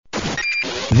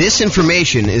This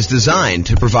information is designed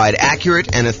to provide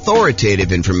accurate and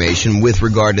authoritative information with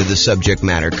regard to the subject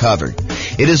matter covered.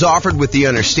 It is offered with the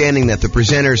understanding that the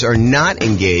presenters are not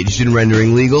engaged in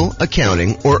rendering legal,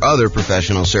 accounting, or other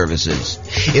professional services.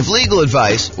 If legal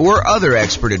advice or other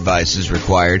expert advice is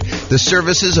required, the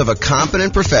services of a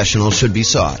competent professional should be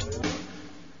sought.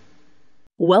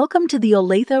 Welcome to the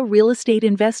Olathe Real Estate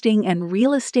Investing and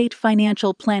Real Estate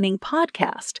Financial Planning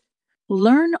podcast.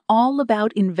 Learn all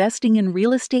about investing in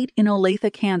real estate in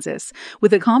Olathe, Kansas,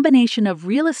 with a combination of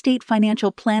real estate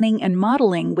financial planning and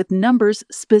modeling with numbers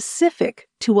specific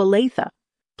to Olathe,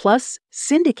 plus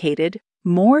syndicated,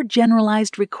 more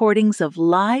generalized recordings of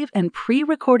live and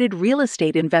pre-recorded real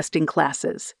estate investing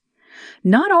classes.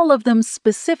 Not all of them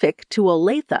specific to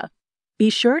Olathe. Be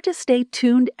sure to stay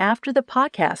tuned after the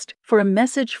podcast for a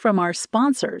message from our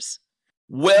sponsors.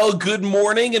 Well, good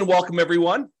morning and welcome,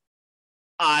 everyone.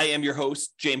 I am your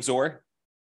host, James Orr,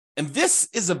 and this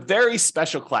is a very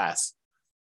special class.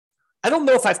 I don't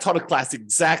know if I've taught a class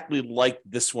exactly like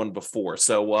this one before,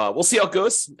 so we'll see how it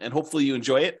goes, and hopefully you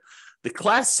enjoy it. The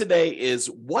class today is,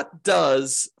 what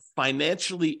does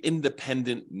financially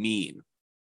independent mean?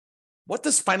 What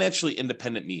does financially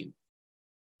independent mean?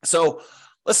 So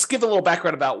let's give a little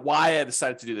background about why I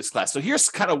decided to do this class. So here's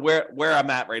kind of where I'm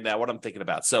at right now, what I'm thinking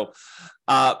about. So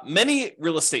many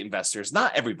real estate investors,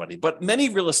 not everybody, but many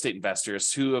real estate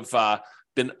investors who have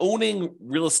been owning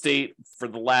real estate for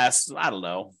the last,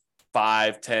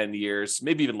 5-10 years,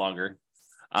 maybe even longer,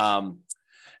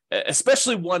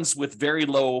 especially ones with very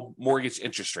low mortgage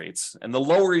interest rates. And the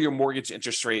lower your mortgage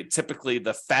interest rate, typically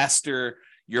the faster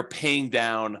you're paying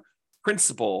down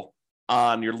principal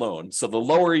on your loan. So the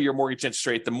lower your mortgage interest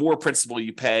rate, the more principal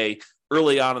you pay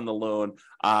early on in the loan.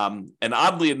 And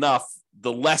oddly enough,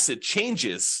 the less it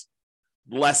changes,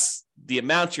 less the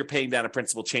amount you're paying down in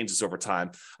principal changes over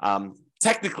time.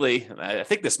 Technically, I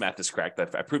think this math is correct.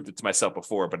 I proved it to myself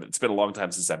before, but it's been a long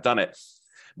time since I've done it.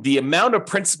 The amount of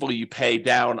principal you pay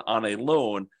down on a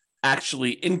loan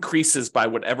actually increases by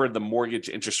whatever the mortgage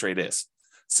interest rate is.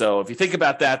 So if you think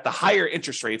about that, the higher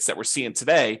interest rates that we're seeing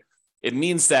today, it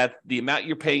means that the amount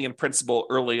you're paying in principal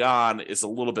early on is a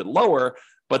little bit lower,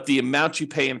 but the amount you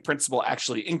pay in principal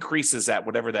actually increases at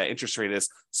whatever that interest rate is.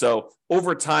 So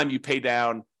over time, you pay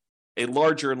down a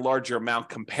larger and larger amount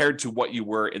compared to what you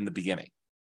were in the beginning,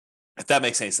 if that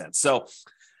makes any sense. So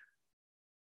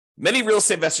many real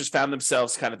estate investors found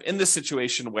themselves kind of in this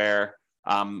situation where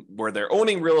they're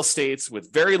owning real estates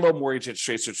with very low mortgage interest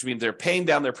rates, which means they're paying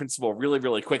down their principal really,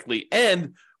 really quickly.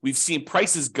 And we've seen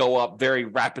prices go up very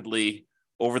rapidly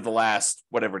over the last,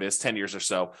 10 years or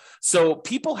so. So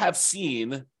people have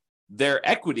seen their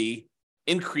equity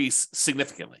increase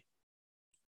significantly.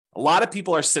 A lot of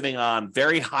people are sitting on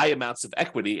very high amounts of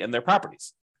equity in their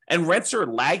properties. And rents are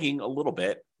lagging a little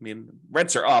bit. I mean,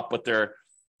 rents are up, but they're,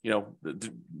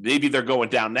 maybe they're going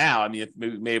down now. I mean, it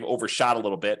may have overshot a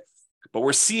little bit. But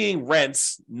we're seeing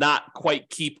rents not quite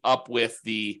keep up with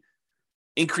the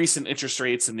increase in interest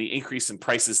rates and the increase in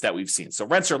prices that we've seen. So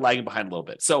rents are lagging behind a little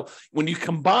bit. So when you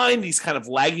combine these kind of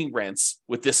lagging rents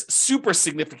with this super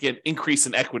significant increase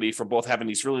in equity from both having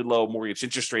these really low mortgage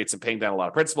interest rates and paying down a lot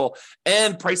of principal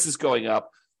and prices going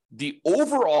up, the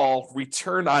overall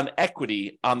return on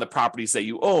equity on the properties that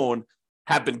you own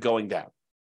have been going down.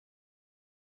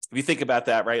 If you think about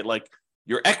that, right? Like,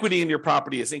 your equity in your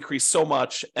property has increased so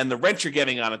much, and the rent you're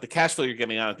getting on it, the cash flow you're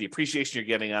getting on it, the appreciation you're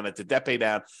getting on it, the debt pay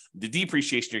down, the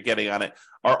depreciation you're getting on it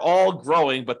are all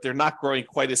growing, but they're not growing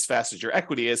quite as fast as your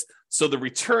equity is. So the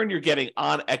return you're getting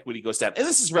on equity goes down. And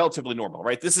this is relatively normal,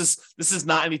 right? This is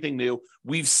not anything new.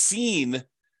 We've seen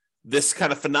this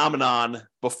kind of phenomenon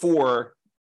before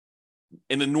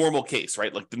in a normal case,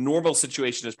 right? Like the normal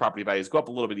situation is property values go up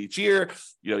a little bit each year.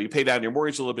 You pay down your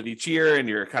mortgage a little bit each year, and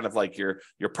you're kind of like your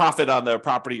profit on the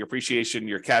property, your appreciation,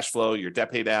 your cash flow, your debt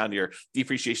pay down, your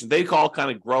depreciation, they all kind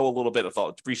of grow a little bit. If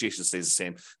all depreciation stays the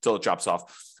same until it drops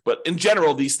off. But in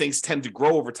general, these things tend to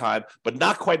grow over time, but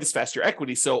not quite as fast as your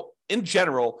equity. So in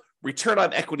general, return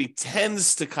on equity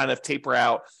tends to kind of taper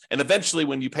out. And eventually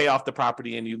when you pay off the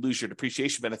property and you lose your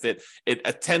depreciation benefit,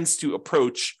 it tends to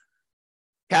approach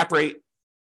cap rate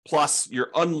plus your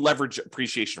unleveraged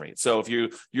appreciation rate. So if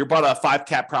you bought a 5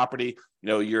 cap property,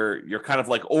 your kind of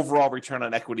like overall return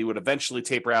on equity would eventually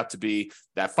taper out to be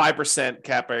that 5%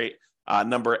 cap rate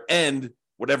number, and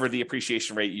whatever the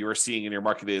appreciation rate you are seeing in your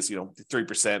market is,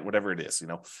 3%, whatever it is,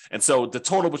 And so the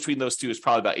total between those two is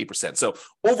probably about 8%. So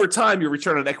over time, your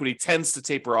return on equity tends to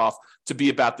taper off to be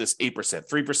about this 8%,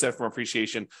 3% from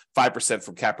appreciation, 5%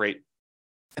 from cap rate.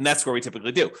 And that's where we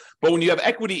typically do. But when you have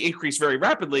equity increase very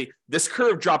rapidly, this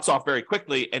curve drops off very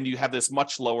quickly, and you have this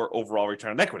much lower overall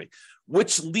return on equity,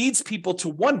 which leads people to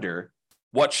wonder,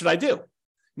 what should I do?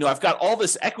 I've got all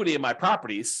this equity in my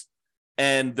properties,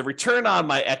 and the return on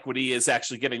my equity is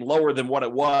actually getting lower than what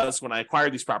it was when I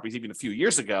acquired these properties even a few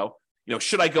years ago.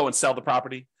 Should I go and sell the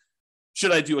property?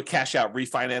 Should I do a cash out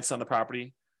refinance on the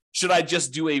property? Should I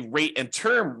just do a rate and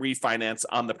term refinance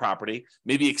on the property?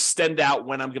 Maybe extend out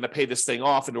when I'm going to pay this thing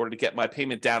off in order to get my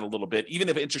payment down a little bit. Even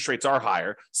if interest rates are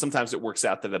higher, sometimes it works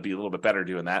out that it'll be a little bit better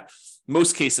doing that.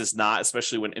 Most cases not,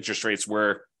 especially when interest rates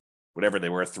were whatever they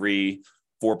were, 3%,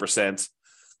 4%,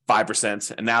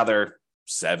 5%, and now they're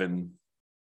 7%,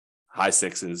 high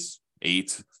 6s,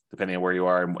 8%, depending on where you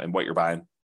are and what you're buying.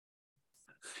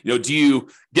 Do you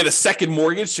get a second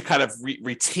mortgage to kind of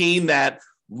retain that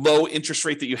low interest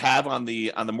rate that you have on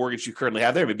the mortgage you currently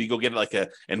have there? Maybe you go get like a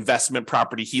investment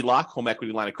property HELOC, home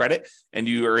equity line of credit, and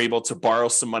you are able to borrow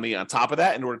some money on top of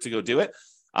that in order to go do it.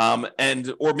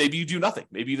 Or maybe you do nothing.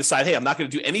 Maybe you decide, hey, I'm not going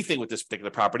to do anything with this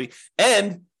particular property.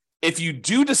 And if you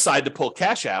do decide to pull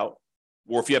cash out,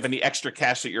 or if you have any extra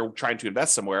cash that you're trying to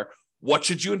invest somewhere, what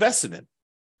should you invest it in?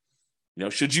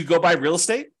 Should you go buy real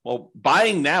estate? Well,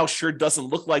 buying now sure doesn't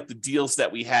look like the deals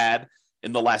that we had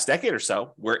in the last decade or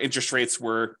so, where interest rates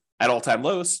were at all-time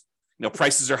lows.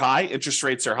 Prices are high, interest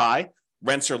rates are high,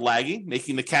 rents are lagging,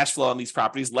 making the cash flow on these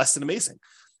properties less than amazing.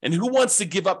 And who wants to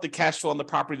give up the cash flow on the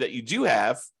property that you do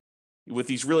have with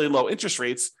these really low interest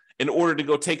rates in order to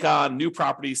go take on new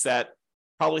properties that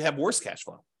probably have worse cash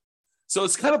flow? So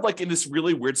it's kind of like in this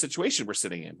really weird situation we're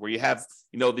sitting in, where you have,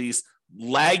 these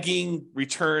lagging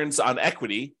returns on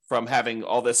equity from having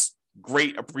all this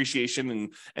great appreciation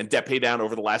and debt pay down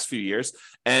over the last few years.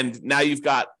 And now you've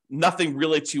got nothing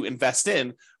really to invest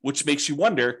in, which makes you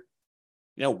wonder,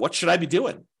 what should I be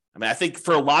doing? I think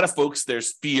for a lot of folks,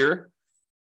 there's fear.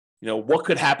 What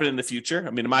could happen in the future?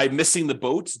 Am I missing the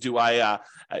boat? Do I,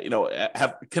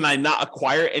 can I not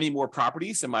acquire any more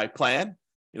properties in my plan?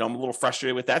 I'm a little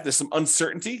frustrated with that. There's some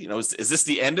uncertainty. Is this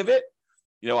the end of it?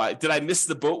 Did I miss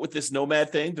the boat with this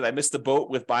nomad thing? Did I miss the boat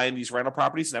with buying these rental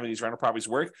properties and having these rental properties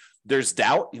work? There's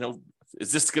doubt.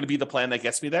 Is this going to be the plan that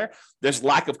gets me there? There's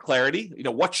lack of clarity.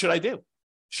 What should I do?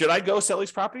 Should I go sell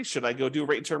these properties? Should I go do a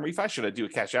rate and term refi? Should I do a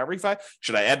cash out refi?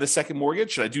 Should I add the second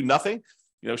mortgage? Should I do nothing?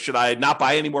 Should I not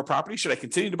buy any more properties? Should I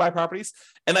continue to buy properties?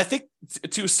 And I think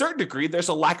to a certain degree, there's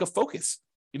a lack of focus.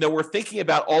 We're thinking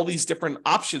about all these different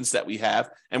options that we have,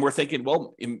 and we're thinking,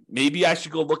 well, maybe I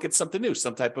should go look at something new,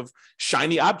 some type of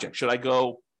shiny object. Should I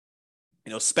go,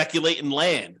 speculate in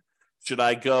land? Should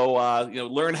I go,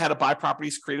 learn how to buy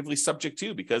properties creatively subject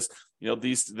to? Because,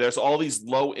 there's all these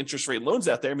low interest rate loans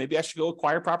out there. Maybe I should go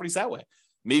acquire properties that way.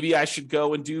 Maybe I should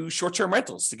go and do short-term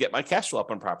rentals to get my cash flow up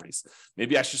on properties.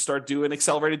 Maybe I should start doing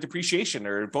accelerated depreciation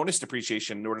or bonus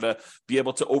depreciation in order to be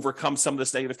able to overcome some of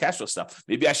this negative cash flow stuff.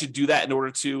 Maybe I should do that in order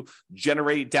to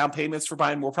generate down payments for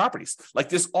buying more properties. Like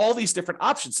there's all these different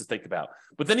options to think about.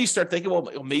 But then you start thinking, well,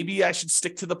 maybe I should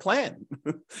stick to the plan.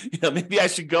 Maybe I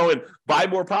should go and buy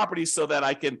more properties so that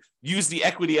I can use the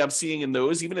equity I'm seeing in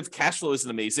those, even if cash flow isn't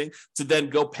amazing, to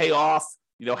then go pay off,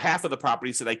 half of the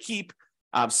properties that I keep.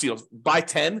 Buy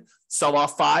 10, sell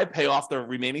off 5, pay off the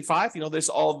remaining 5.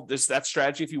 There's that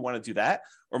strategy if you want to do that.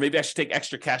 Or maybe I should take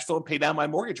extra cash flow and pay down my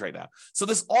mortgage right now. So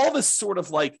there's all this sort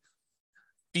of like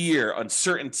fear,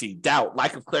 uncertainty, doubt,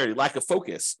 lack of clarity, lack of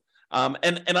focus.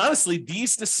 And honestly,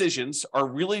 these decisions are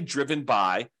really driven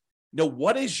by,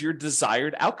 what is your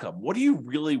desired outcome? What do you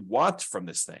really want from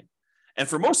this thing? And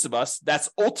for most of us, that's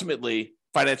ultimately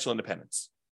financial independence.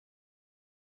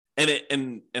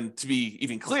 And to be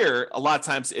even clearer, a lot of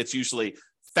times it's usually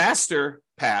faster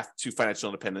path to financial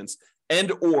independence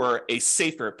and or a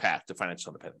safer path to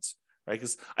financial independence, right?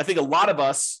 Because I think a lot of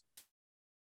us,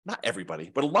 not everybody,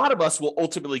 but a lot of us will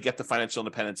ultimately get to financial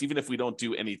independence, even if we don't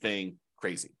do anything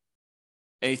crazy,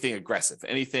 anything aggressive,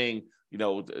 anything,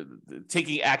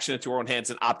 taking action into our own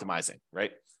hands and optimizing,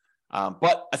 right?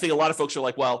 But I think a lot of folks are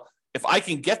like, well, if I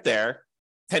can get there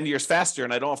 10 years faster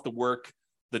and I don't have to work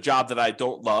the job that I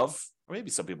don't love, or maybe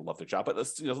some people love their job, but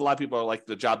a lot of people are like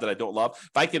the job that I don't love.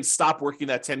 If I can stop working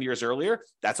that 10 years earlier,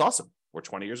 that's awesome. Or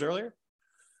 20 years earlier.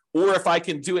 Or if I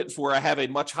can do it where I have a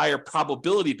much higher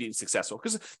probability of being successful,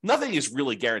 because nothing is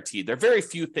really guaranteed. There are very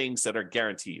few things that are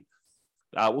guaranteed.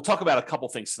 We'll talk about a couple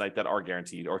things tonight that are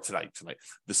guaranteed, or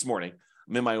this morning.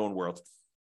 I'm in my own world.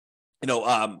 There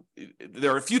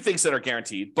are a few things that are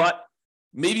guaranteed, but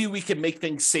maybe we can make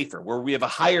things safer where we have a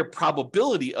higher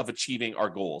probability of achieving our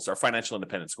goals, our financial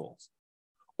independence goals.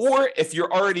 Or if you're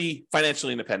already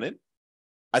financially independent,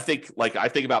 I think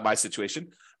about my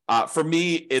situation. For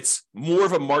me, it's more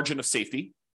of a margin of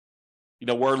safety.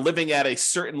 we're living at a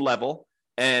certain level.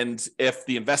 And if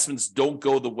the investments don't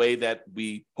go the way that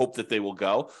we hope that they will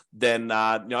go, then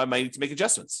I might need to make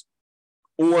adjustments.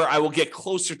 Or I will get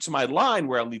closer to my line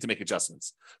where I'll need to make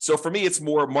adjustments. So for me, it's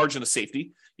more margin of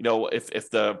safety.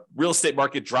 If the real estate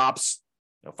market drops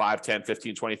 5, 10,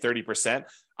 15, 20, 30%,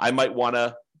 I might want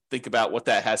to think about what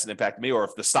that has an impact on me. Or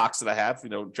if the stocks that I have,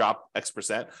 drop X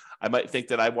percent, I might think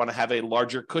that I want to have a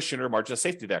larger cushion or margin of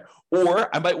safety there. Or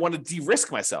I might want to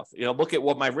de-risk myself, look at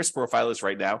what my risk profile is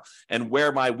right now and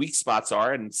where my weak spots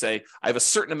are and say, I have a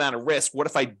certain amount of risk. What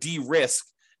if I de-risk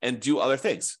and do other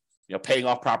things? Paying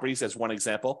off properties as one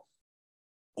example,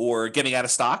 or getting out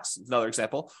of stocks is another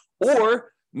example.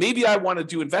 Or maybe I want to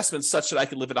do investments such that I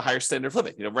can live at a higher standard of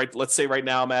living. Let's say right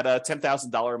now I'm at a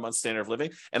 $10,000 a month standard of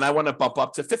living, and I want to bump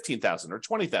up to $15,000 or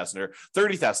 $20,000 or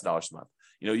 $30,000 a month.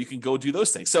 You can go do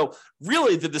those things. So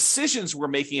really, the decisions we're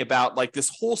making about like this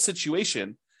whole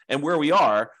situation and where we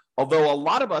are, although a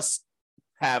lot of us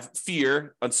have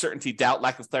fear, uncertainty, doubt,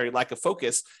 lack of clarity, lack of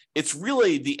focus, it's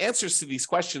really the answers to these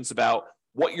questions about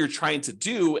what you're trying to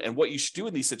do and what you should do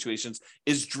in these situations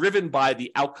is driven by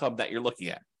the outcome that you're looking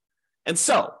at. And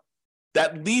so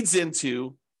that leads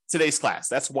into today's class.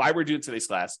 That's why we're doing today's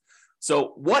class.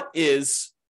 So what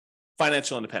is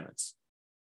financial independence?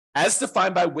 As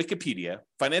defined by Wikipedia,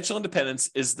 financial independence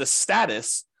is the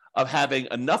status of having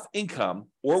enough income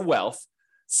or wealth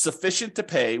sufficient to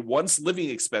pay one's living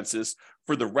expenses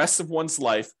for the rest of one's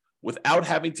life without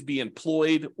having to be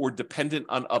employed or dependent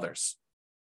on others.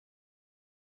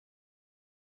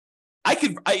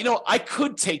 I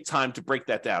could take time to break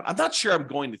that down. I'm not sure I'm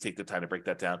going to take the time to break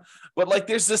that down, but like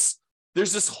there's this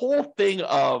whole thing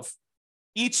of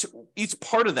each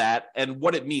part of that and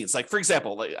what it means. Like, for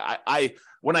example, like I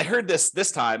when I heard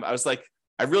this time, I was like,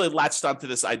 I really latched onto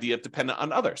this idea of dependent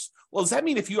on others. Well, does that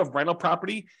mean if you have rental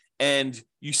property and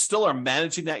you still are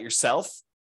managing that yourself,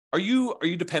 are you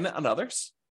dependent on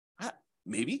others?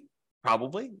 Maybe,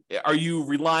 probably. Are you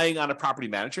relying on a property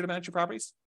manager to manage your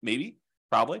properties? Maybe,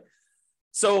 probably.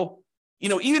 So,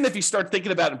 even if you start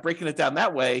thinking about it and breaking it down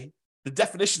that way, the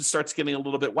definition starts getting a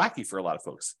little bit wacky for a lot of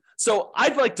folks. So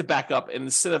I'd like to back up, and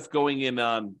instead of going in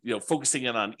on, focusing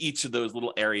in on each of those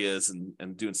little areas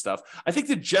and doing stuff, I think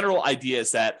the general idea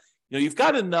is that, you've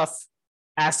got enough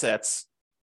assets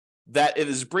that it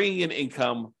is bringing in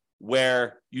income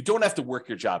where you don't have to work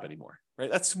your job anymore,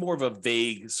 right? That's more of a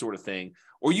vague sort of thing.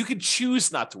 Or you could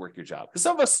choose not to work your job. Because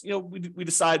some of us, we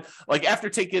decide, like after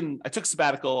I took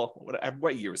sabbatical,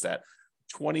 what year was that?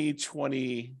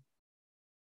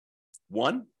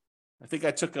 2021? I think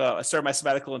I started my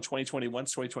sabbatical in 2021,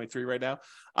 it's 2023 right now.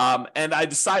 And I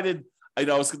decided, I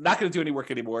was not going to do any work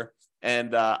anymore.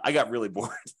 And I got really bored,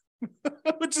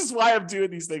 which is why I'm doing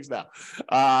these things now.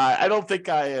 I don't think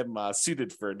I am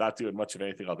suited for not doing much of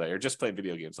anything all day or just playing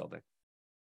video games all day.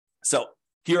 So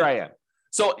here I am.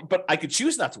 So, but I could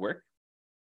choose not to work.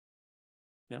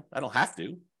 I don't have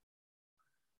to.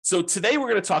 So today we're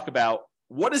going to talk about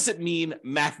what does it mean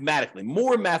mathematically,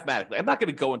 more mathematically. I'm not going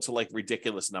to go into like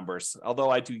ridiculous numbers, although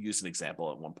I do use an example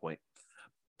at one point.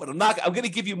 But I'm going to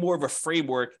give you more of a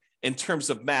framework in terms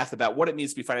of math about what it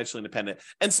means to be financially independent.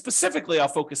 And specifically, I'll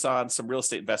focus on some real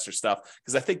estate investor stuff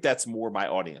because I think that's more my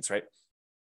audience, right?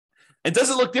 And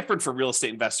does it look different for real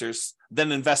estate investors than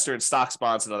an investor in stocks,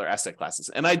 bonds, and other asset classes?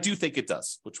 And I do think it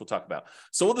does, which we'll talk about.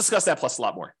 So we'll discuss that plus a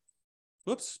lot more.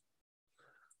 Whoops.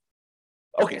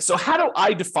 Okay, so how do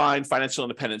I define financial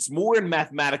independence more in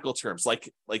mathematical terms?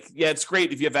 Like, yeah, it's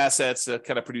great if you have assets to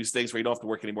kind of produce things where you don't have to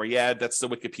work anymore. Yeah, that's the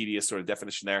Wikipedia sort of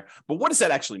definition there. But what does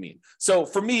that actually mean? So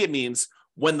for me, it means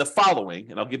when the following,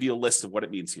 and I'll give you a list of what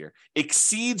it means here,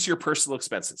 exceeds your personal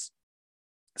expenses.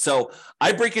 So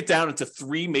I break it down into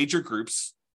three major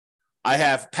groups. I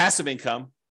have passive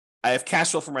income, I have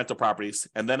cash flow from rental properties,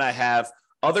 and then I have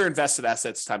other invested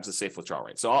assets times the safe withdrawal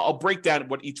rate. So I'll break down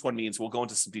what each one means. We'll go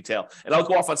into some detail, and I'll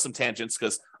go off on some tangents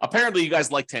because apparently you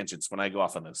guys like tangents when I go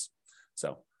off on this.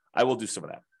 So I will do some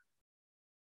of that.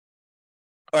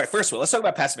 All right, first of all, let's talk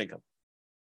about passive income.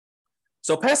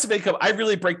 So passive income, I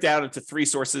really break down into three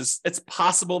sources. It's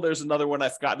possible there's another one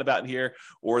I've forgotten about in here,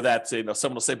 or that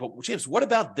someone will say, "But James, what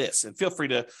about this?" And feel free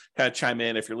to kind of chime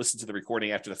in if you're listening to the recording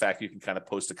after the fact. You can kind of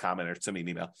post a comment or send me an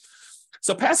email.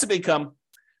 So passive income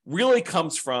really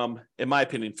comes from, in my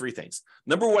opinion, three things.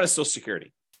 Number one is Social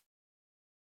Security.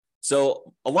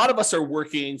 So a lot of us are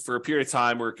working for a period of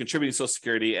time, we're contributing to Social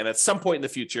Security, and at some point in the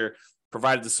future,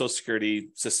 provided the Social Security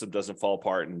system doesn't fall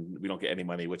apart and we don't get any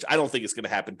money, which I don't think is going to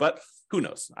happen, but who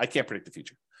knows? I can't predict the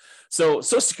future. So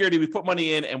Social Security, we put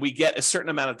money in and we get a certain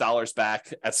amount of dollars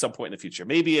back at some point in the future.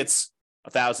 Maybe it's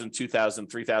 $1,000, $2,000,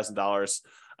 $3,000.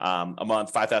 a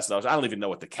month, $5,000. I don't even know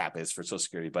what the cap is for Social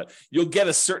Security, but you'll get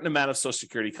a certain amount of Social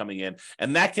Security coming in,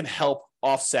 and that can help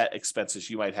offset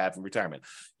expenses you might have in retirement.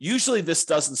 Usually this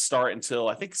doesn't start until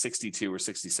I think 62 or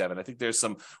 67. I think there's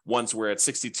some ones where at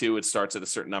 62 it starts at a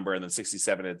certain number, and then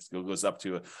 67 it goes up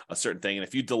to a certain thing. And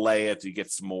if you delay it, you get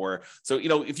some more. So,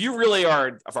 if you really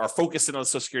are focusing on the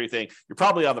Social Security thing, you're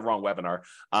probably on the wrong webinar.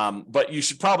 But you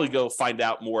should probably go find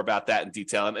out more about that in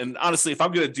detail. And honestly, if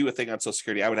I'm going to do a thing on Social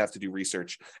Security, I would have to do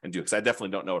research and do it, because I definitely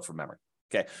don't know it from memory.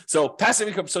 Okay. So passive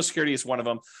income Social Security is one of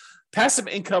them. Passive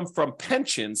income from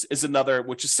pensions is another,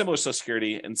 which is similar to Social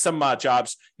Security. In some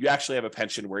jobs, you actually have a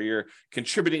pension where you're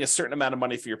contributing a certain amount of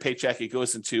money for your paycheck. It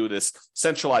goes into this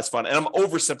centralized fund. And I'm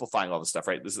oversimplifying all this stuff,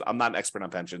 right? I'm not an expert on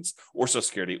pensions or Social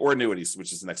Security or annuities,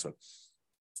 which is the next one.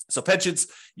 So pensions,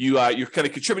 you're kind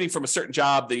of contributing from a certain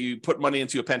job that you put money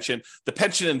into a pension. The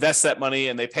pension invests that money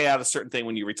and they pay out a certain thing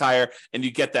when you retire, and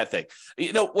you get that thing.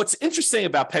 What's interesting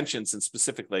about pensions, and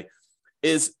specifically,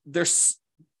 is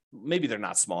maybe they're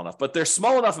not small enough, but they're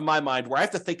small enough in my mind where I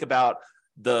have to think about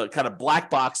the kind of black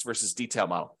box versus detail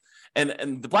model.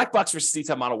 And the black box versus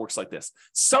detail model works like this.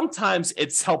 Sometimes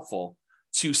it's helpful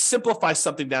to simplify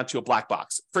something down to a black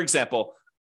box. For example,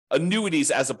 annuities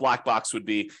as a black box would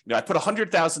be, I put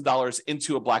 $100,000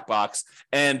 into a black box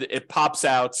and it pops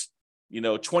out,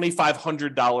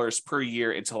 $2,500 per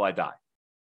year until I die.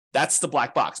 That's the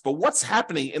black box. But what's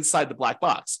happening inside the black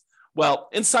box? Well,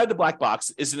 inside the black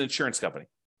box is an insurance company.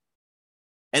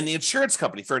 And the insurance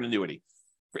company for an annuity,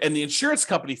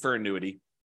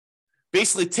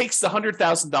 basically takes the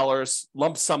 $100,000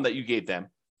 lump sum that you gave them,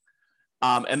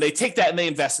 and they take that and they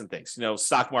invest in things,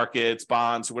 stock markets,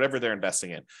 bonds, whatever they're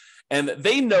investing in. And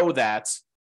they know that,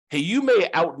 hey, you may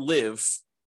outlive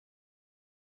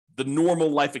the normal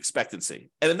life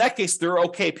expectancy. And in that case, they're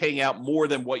okay paying out more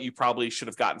than what you probably should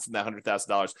have gotten from that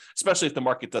 $100,000, especially if the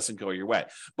market doesn't go your way.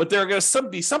 But there are going to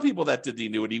be some people that did the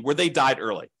annuity where they died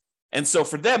early. And so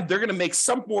for them, they're going to make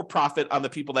some more profit on the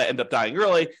people that end up dying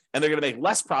early, and they're going to make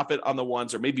less profit on the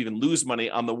ones, or maybe even lose money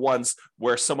on the ones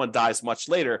where someone dies much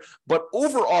later. But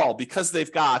overall, because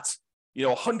they've got,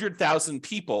 100,000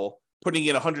 people putting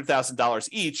in $100,000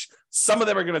 each, some of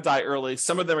them are going to die early.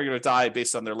 Some of them are going to die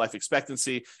based on their life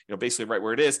expectancy, basically right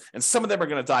where it is. And some of them are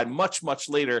going to die much, much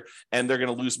later, and they're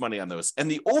going to lose money on those. And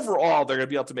the overall, they're going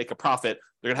to be able to make a profit.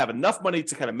 They're going to have enough money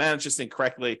to kind of manage this thing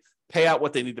correctly, pay out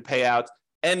what they need to pay out,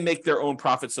 and make their own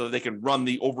profit so that they can run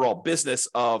the overall business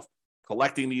of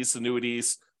collecting these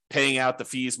annuities, paying out the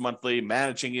fees monthly,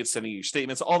 managing it, sending you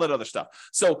statements, all that other stuff.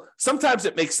 So sometimes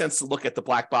it makes sense to look at the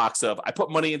black box of, I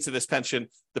put money into this pension,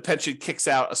 the pension kicks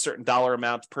out a certain dollar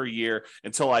amount per year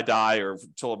until I die, or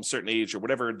until I'm a certain age, or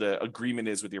whatever the agreement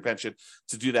is with your pension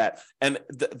to do that. And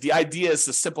the idea is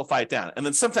to simplify it down. And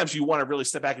then sometimes you want to really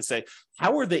step back and say,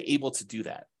 how are they able to do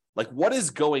that? Like, what is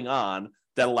going on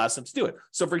that allows them to do it?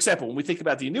 So for example, when we think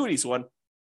about the annuities one,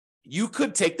 you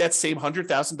could take that same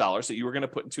 $100,000 that you were going to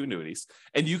put into annuities,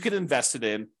 and you could invest it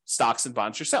in stocks and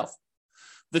bonds yourself.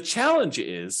 The challenge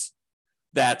is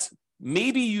that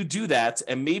maybe you do that,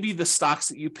 and maybe the stocks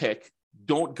that you pick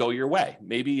don't go your way.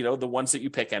 Maybe, the ones that you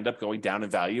pick end up going down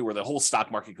in value, or the whole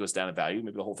stock market goes down in value.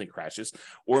 Maybe the whole thing crashes,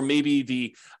 or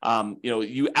maybe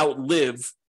you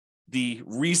outlive the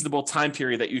reasonable time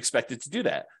period that you expected to do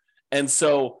that. And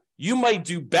so you might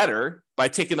do better by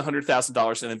taking the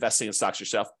 $100,000 and investing in stocks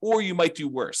yourself, or you might do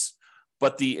worse.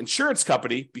 But the insurance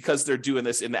company, because they're doing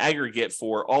this in the aggregate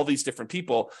for all these different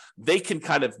people, they can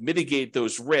kind of mitigate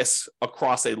those risks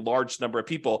across a large number of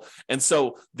people. And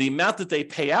so the amount that they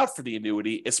pay out for the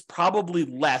annuity is probably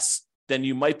less than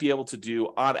you might be able to do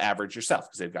on average yourself,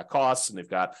 because they've got costs and they've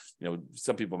got,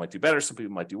 some people might do better, some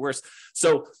people might do worse.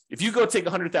 So if you go take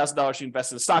 $100,000, you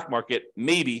invest in the stock market,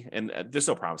 maybe, and there's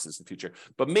no promises in the future,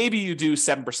 but maybe you do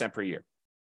 7% per year.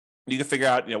 You can figure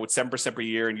out, with 7% per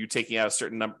year and you taking out a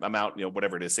certain amount,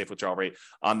 whatever it is, safe withdrawal rate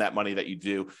on that money that you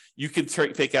do, you can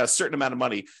take out a certain amount of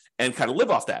money and kind of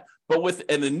live off that. But with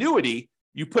an annuity,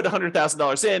 you put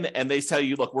 $100,000 in and they tell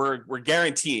you, look, we're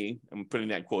guaranteeing, I'm putting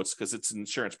that in quotes because it's an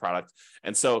insurance product.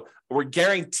 And so we're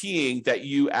guaranteeing that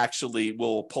you actually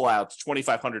will pull out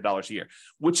 $2,500 a year,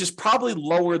 which is probably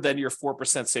lower than your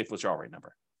 4% safe withdrawal rate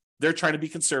number. They're trying to be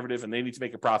conservative and they need to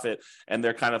make a profit. And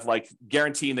they're kind of like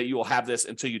guaranteeing that you will have this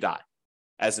until you die.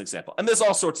 as an example. And there's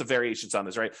all sorts of variations on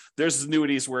this, right? There's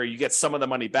annuities where you get some of the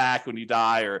money back when you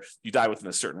die, or you die within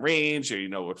a certain range,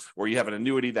 or, or you have an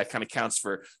annuity that kind of counts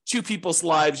for two people's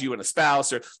lives, you and a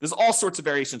spouse, or there's all sorts of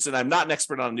variations. And I'm not an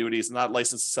expert on annuities, I'm not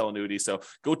licensed to sell annuities. So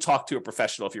go talk to a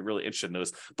professional if you're really interested in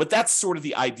those. But that's sort of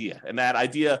the idea. And that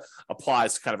idea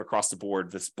applies kind of across the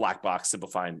board, this black box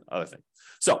simplifying other thing.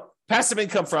 So passive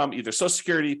income from either Social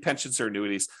Security, pensions, or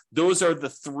annuities. Those are the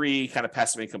three kind of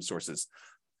passive income sources.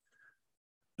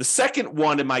 The second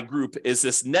one in my group is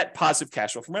this net positive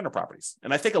cash flow from rental properties.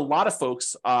 And I think a lot of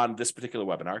folks on this particular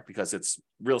webinar, because it's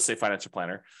Real Estate Financial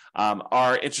Planner,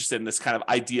 are interested in this kind of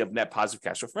idea of net positive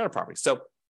cash flow from rental properties. So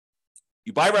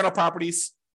you buy rental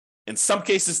properties. In some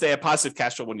cases, they have positive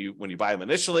cash flow when you buy them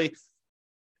initially,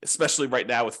 especially right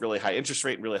now with really high interest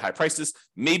rate and really high prices.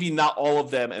 Maybe not all of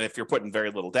them, and if you're putting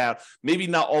very little down, maybe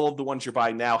not all of the ones you're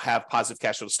buying now have positive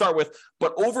cash flow to start with.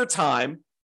 But over time,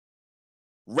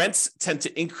 rents tend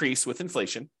to increase with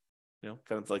inflation, kind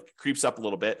of like creeps up a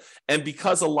little bit. And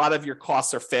because a lot of your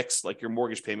costs are fixed, like your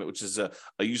mortgage payment, which is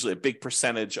usually a big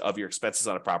percentage of your expenses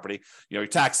on a property, your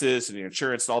taxes and your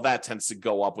insurance and all that tends to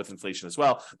go up with inflation as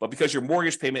well. But because your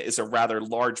mortgage payment is a rather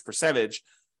large percentage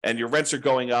and your rents are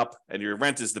going up and your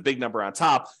rent is the big number on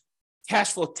top,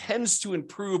 cash flow tends to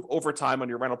improve over time on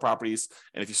your rental properties.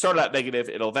 And if you start out negative,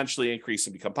 it'll eventually increase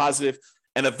and become positive.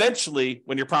 And eventually,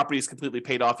 when your property is completely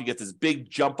paid off, you get this big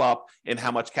jump up in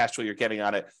how much cash flow you're getting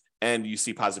on it, and you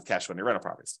see positive cash flow on your rental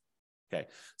properties. Okay,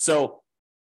 so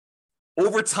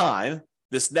over time,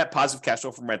 this net positive cash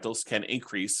flow from rentals can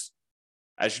increase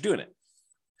as you're doing it.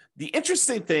 The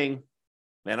interesting thing,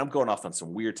 man, I'm going off on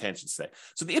some weird tangents today.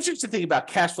 So the interesting thing about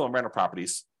cash flow and rental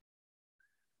properties,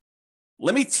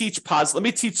 let me teach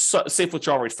safe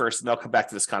withdrawal rate first, and I'll come back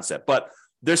to this concept. But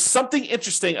there's something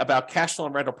interesting about cash flow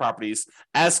and rental properties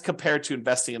as compared to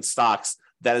investing in stocks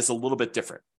that is a little bit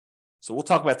different. So we'll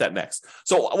talk about that next.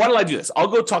 So why don't I do this? I'll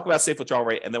go talk about safe withdrawal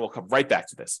rate, and then we'll come right back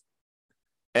to this.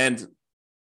 And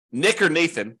Nick or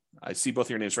Nathan, I see both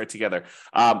your names right together.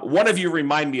 One of you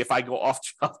remind me if I go off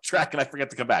track and I forget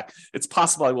to come back. It's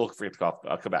possible I will forget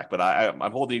to come back, but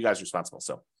I'm holding you guys responsible.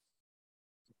 So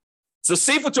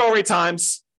safe withdrawal rate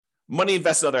times money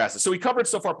invested in other assets. So we covered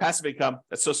so far passive income,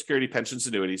 that's Social Security, pensions,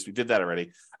 annuities. We did that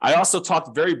already. I also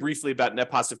talked very briefly about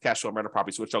net positive cash flow and rental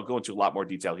properties, which I'll go into a lot more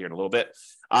detail here in a little bit.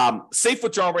 Safe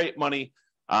withdrawal rate money,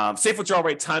 safe withdrawal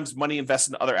rate times money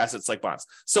invested in other assets like bonds.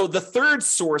 So the third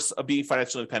source of being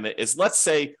financially independent is, let's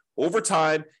say over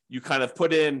time, you kind of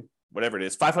put in whatever it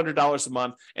is, $500 a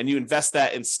month, and you invest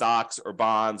that in stocks or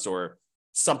bonds or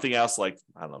something else like,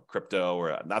 I don't know, crypto,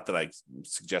 or not that I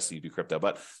suggest you do crypto,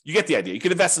 but you get the idea. You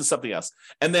can invest in something else.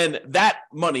 And then that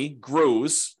money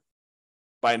grows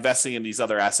by investing in these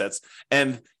other assets.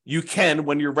 And you can,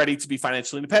 when you're ready to be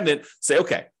financially independent, say,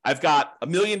 okay, I've got $1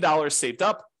 million saved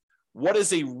up. What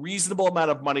is a reasonable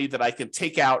amount of money that I can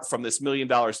take out from this $1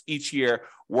 million each year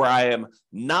where I am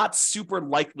not super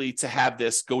likely to have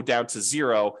this go down to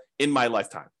zero in my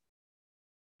lifetime?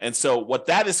 And so what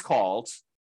that is called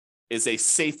is a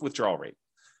safe withdrawal rate.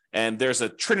 And there's a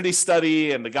Trinity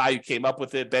study, and the guy who came up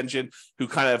with it, Benjamin, who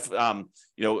kind of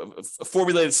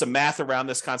formulated some math around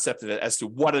this concept as to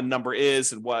what a number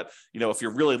is and what, if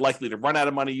you're really likely to run out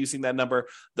of money using that number.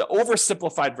 The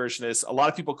oversimplified version is, a lot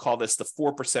of people call this the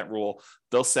 4% rule.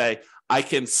 They'll say, I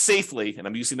can safely, and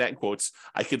I'm using that in quotes,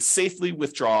 I can safely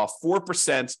withdraw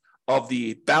 4% of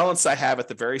the balance I have at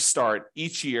the very start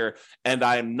each year, and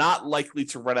I am not likely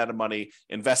to run out of money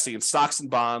investing in stocks and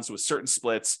bonds with certain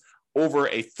splits over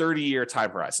a 30-year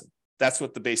time horizon. That's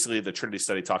what basically the Trinity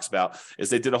study talks about, is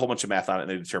they did a whole bunch of math on it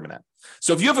and they determined that.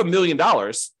 So if you have $1 million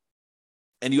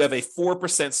and you have a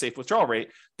 4% safe withdrawal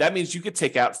rate, that means you could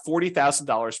take out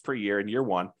 $40,000 per year in year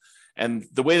one. And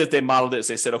the way that they modeled it is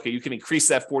they said, okay, you can increase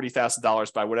that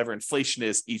 $40,000 by whatever inflation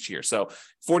is each year. So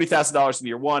 $40,000 in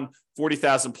year one,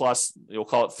 $40,000 plus, you'll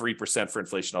call it 3% for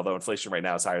inflation, although inflation right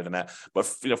now is higher than that. But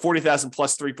 $40,000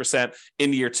 plus 3%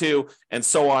 in year two, and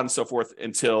so on and so forth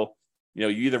until you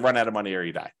either run out of money or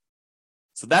you die.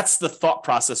 So that's the thought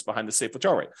process behind the safe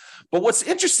withdrawal rate. But what's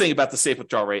interesting about the safe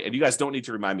withdrawal rate, and you guys don't need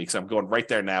to remind me because I'm going right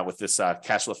there now with this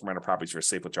cash flow from rental properties for a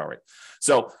safe withdrawal rate.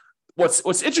 So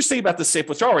what's interesting about the safe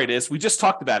withdrawal rate is, we just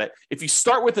talked about it. If you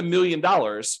start with $1 million,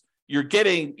 you're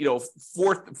getting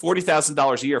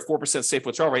 $40,000 a year, 4% safe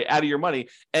withdrawal rate out of your money.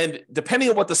 And depending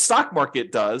on what the stock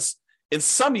market does, in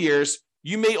some years,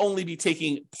 you may only be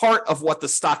taking part of what the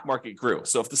stock market grew.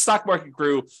 So if the stock market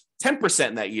grew 10%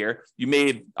 in that year, you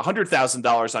made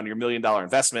 $100,000 on your $1 million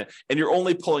investment, and you're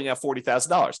only pulling out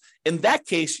 $40,000. In that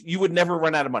case, you would never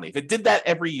run out of money. If it did that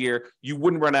every year, you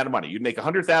wouldn't run out of money. You'd make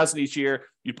 $100,000 each year,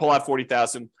 you'd pull out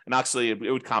 $40,000, and actually it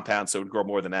would compound, so it would grow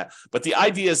more than that. But the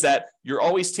idea is that you're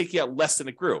always taking out less than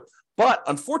it grew. But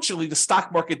unfortunately, the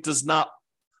stock market does not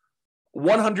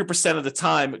 100% of the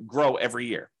time grow every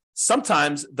year.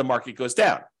 Sometimes the market goes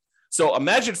down. So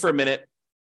imagine for a minute,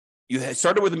 you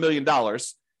started with $1 million.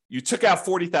 You took out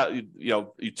 40,000,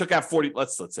 you took out 40,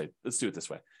 let's do it this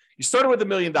way. You started with $1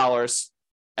 million.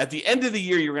 At the end of the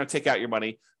year, you're going to take out your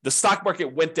money. The stock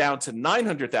market went down to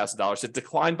 $900,000. It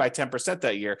declined by 10%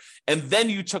 that year. And then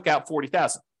you took out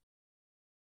 40,000.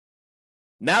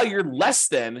 Now you're less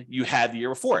than you had the year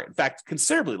before. In fact,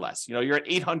 considerably less. You're at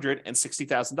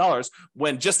 $860,000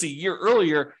 when just a year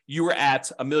earlier, you were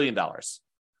at $1 million.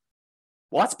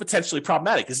 Well, that's potentially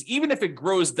problematic because even if it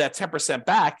grows that 10%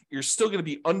 back, you're still going to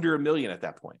be under $1 million at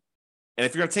that point. And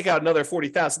if you're going to take out another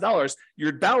 $40,000,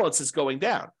 your balance is going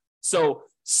down. So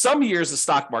some years the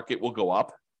stock market will go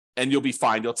up and you'll be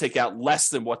fine. You'll take out less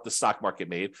than what the stock market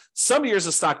made. Some years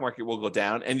the stock market will go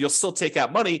down and you'll still take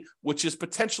out money, which is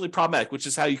potentially problematic, which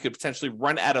is how you could potentially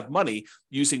run out of money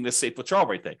using this safe withdrawal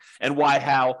rate thing. And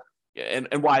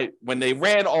why when they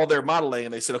ran all their modeling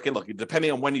and they said, okay, look, depending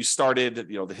on when you started,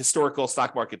 the historical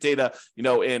stock market data,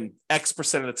 in X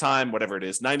percent of the time, whatever it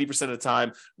is, 90% of the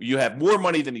time, you have more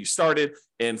money than you started.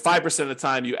 And 5% of the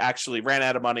time, you actually ran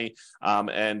out of money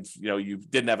and you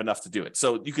didn't have enough to do it.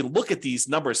 So you can look at these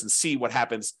numbers and see what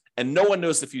happens. And no one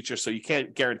knows the future, so you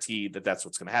can't guarantee that that's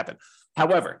what's going to happen.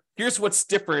 However, here's what's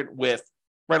different with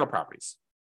rental properties.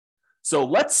 So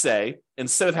let's say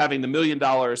instead of having the $1 million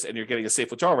and you're getting a safe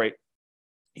withdrawal rate,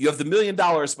 you have the $1 million,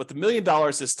 but the $1 million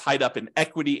is tied up in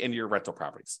equity in your rental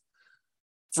properties,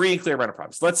 free and clear rental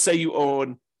properties. Let's say you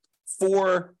own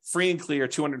 4 free and clear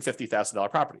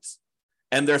 $250,000 properties,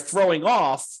 and they're throwing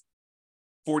off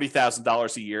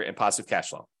 $40,000 a year in positive cash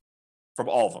flow from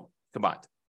all of them combined.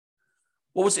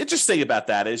 Well, what's interesting about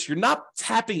that is you're not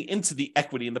tapping into the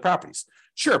equity in the properties.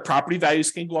 Sure, property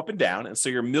values can go up and down, and so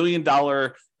your $1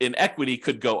 million in equity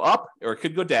could go up or it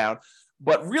could go down.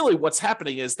 But really what's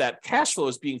happening is that cash flow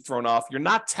is being thrown off. You're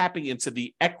not tapping into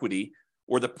the equity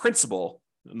or the principal,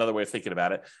 another way of thinking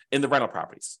about it, in the rental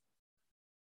properties.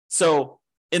 So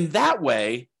in that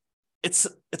way, it's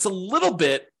a little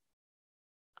bit,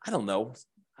 I don't know,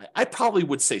 I probably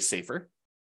would say safer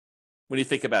when you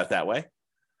think about it that way.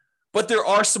 But there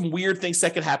are some weird things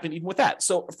that could happen even with that.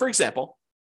 So for example,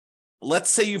 let's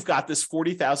say you've got this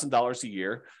 $40,000 a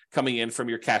year coming in from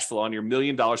your cash flow on your $1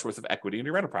 million worth of equity in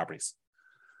your rental properties.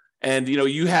 And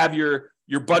you have your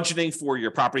budgeting for your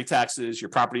property taxes, your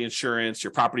property insurance, your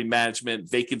property management,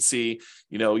 vacancy,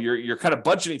 you're kind of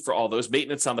budgeting for all those,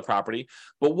 maintenance on the property.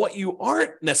 But what you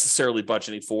aren't necessarily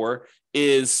budgeting for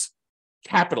is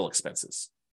capital expenses.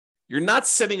 You're not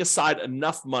setting aside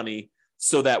enough money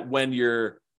so that when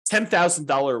your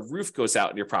 $10,000 roof goes out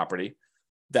in your property,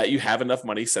 that you have enough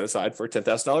money set aside for a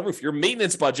 $10,000 roof. Your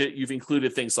maintenance budget, you've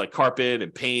included things like carpet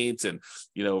and paint and,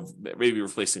 maybe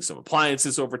replacing some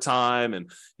appliances over time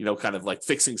and, kind of like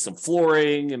fixing some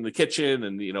flooring in the kitchen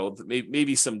and,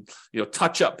 maybe some,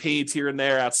 touch up paint here and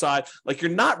there outside. Like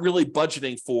you're not really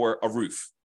budgeting for a roof.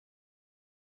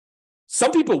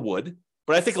 Some people would,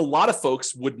 but I think a lot of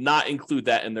folks would not include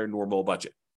that in their normal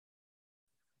budget.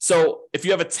 So if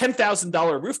you have a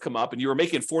 $10,000 roof come up and you were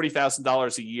making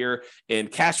 $40,000 a year in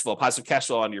cash flow, positive cash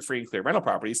flow on your free and clear rental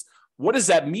properties, what does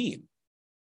that mean?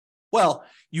 Well,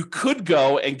 you could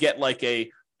go and get like a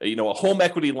home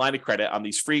equity line of credit on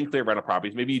these free and clear rental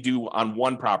properties. Maybe you do on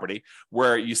one property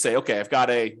where you say, okay,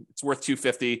 it's worth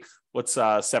 $250. What's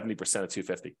 70% of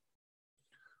 $250?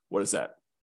 What is that?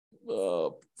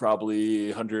 Probably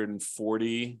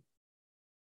 140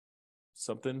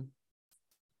 something.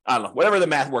 I don't know, whatever the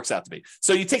math works out to be.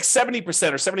 So you take 70%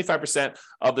 or 75%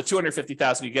 of the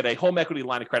 $250,000, you get a home equity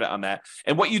line of credit on that.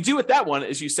 And what you do with that one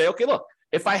is you say, okay, look,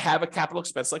 if I have a capital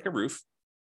expense like a roof,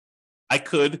 I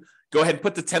could go ahead and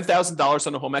put the $10,000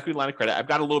 on the home equity line of credit. I've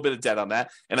got a little bit of debt on that,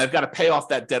 and I've got to pay off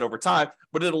that debt over time,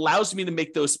 but it allows me to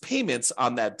make those payments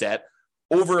on that debt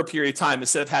over a period of time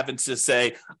instead of having to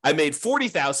say, I made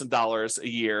 $40,000 a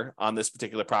year on this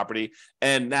particular property,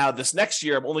 and now this next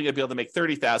year I'm only going to be able to make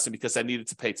 $30,000 because I needed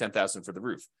to pay $10,000 for the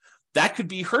roof. That could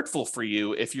be hurtful for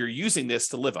you if you're using this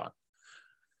to live on.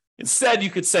 Instead, you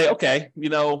could say, okay, I'm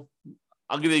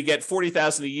going to get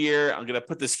 $40,000 a year. I'm going to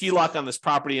put this HELOC on this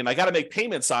property, and I got to make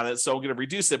payments on it, so I'm going to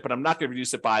reduce it, but I'm not going to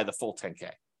reduce it by the full $10K.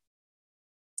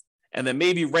 And then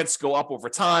maybe rents go up over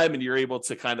time, and you're able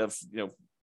to kind of,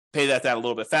 pay that down a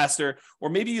little bit faster, or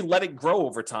maybe you let it grow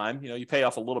over time. You pay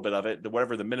off a little bit of it,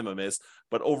 whatever the minimum is,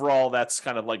 but overall that's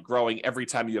kind of like growing every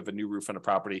time you have a new roof on a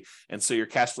property. And so your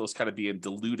cash flow is kind of being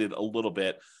diluted a little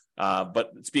bit,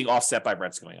 but it's being offset by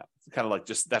rents going up. It's kind of like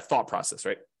just that thought process,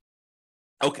 right?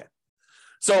 Okay.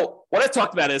 So what I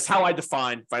talked about is how I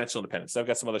define financial independence. I've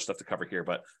got some other stuff to cover here,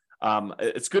 but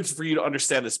it's good for you to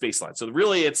understand this baseline. So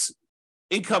really it's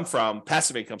income from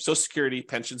passive income, Social Security,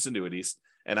 pensions, annuities.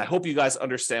 And I hope you guys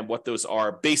understand what those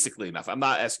are basically enough. I'm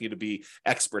not asking you to be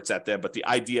experts at them, but the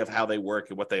idea of how they work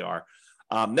and what they are.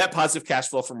 Net positive cash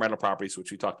flow from rental properties,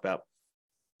 which we talked about.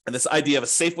 And this idea of a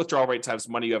safe withdrawal rate times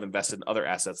money you have invested in other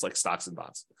assets like stocks and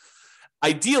bonds.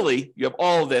 Ideally, you have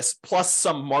all of this plus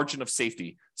some margin of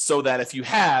safety so that if you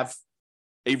have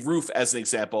a roof, as an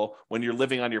example, when you're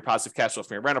living on your positive cash flow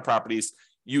from your rental properties,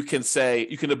 you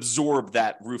can absorb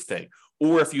that roof thing.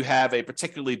 Or if you have a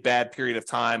particularly bad period of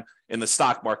time in the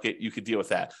stock market, you could deal with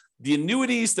that. The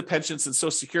annuities, the pensions, and Social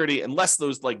Security, unless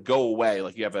those like go away,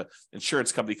 like you have an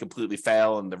insurance company completely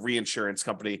fail and the reinsurance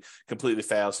company completely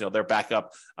fails, their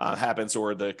backup happens,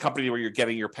 or the company where you're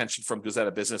getting your pension from goes out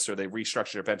of business, or they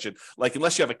restructure your pension. Like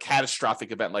unless you have a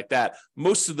catastrophic event like that,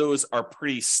 most of those are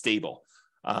pretty stable.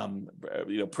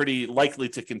 Pretty likely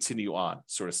to continue on,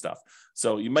 sort of stuff.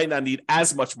 So you might not need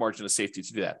as much margin of safety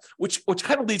to do that, which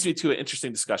kind of leads me to an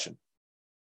interesting discussion.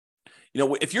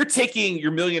 If you're taking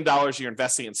your $1 million, you're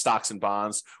investing in stocks and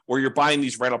bonds, or you're buying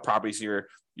these rental properties, you're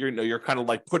kind of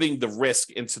like putting the risk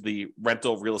into the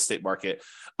rental real estate market.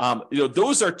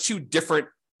 Those are two different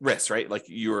risks, right? Like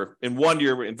you're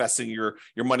investing your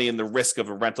money in the risk of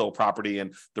a rental property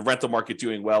and the rental market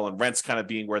doing well and rents kind of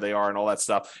being where they are and all that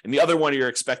stuff. And the other one, you're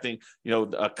expecting,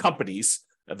 companies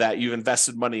that you've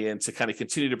invested money in to kind of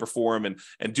continue to perform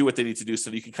and do what they need to do so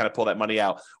that you can kind of pull that money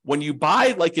out. When you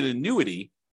buy like an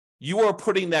annuity, you are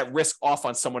putting that risk off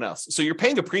on someone else. So you're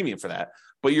paying a premium for that,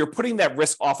 but you're putting that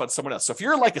risk off on someone else. So if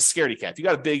you're like a scaredy cat, you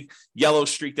got a big yellow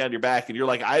streak down your back and you're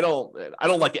like, I don't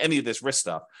like any of this risk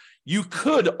stuff. You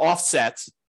could offset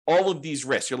all of these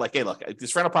risks. You're like, hey, look,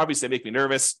 these rental properties, they make me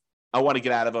nervous. I want to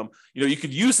get out of them. You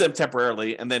could use them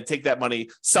temporarily and then take that money,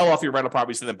 sell off your rental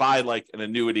properties, and then buy like an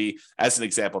annuity as an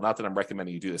example. Not that I'm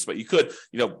recommending you do this, but you could,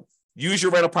 use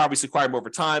your rental properties to acquire them over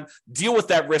time, deal with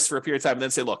that risk for a period of time, and then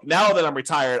say, look, now that I'm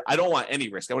retired, I don't want any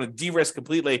risk. I want to de-risk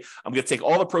completely. I'm going to take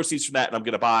all the proceeds from that and I'm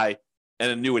going to buy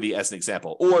an annuity as an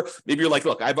example. Or maybe you're like,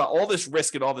 look, I've got all this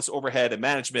risk and all this overhead and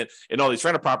management and all these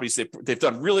rental properties. They've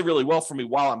done really, really well for me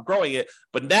while I'm growing it.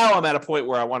 But now I'm at a point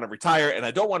where I want to retire and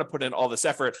I don't want to put in all this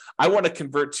effort. I want to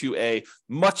convert to a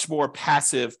much more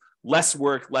passive, less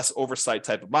work, less oversight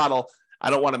type of model. I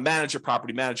don't want to manage a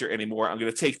property manager anymore. I'm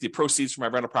going to take the proceeds from my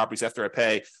rental properties after I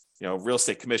pay, real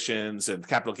estate commissions and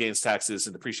capital gains taxes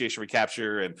and depreciation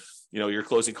recapture and, your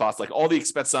closing costs, like all the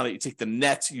expenses on it. You take the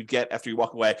net you get after you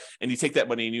walk away and you take that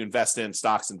money and you invest in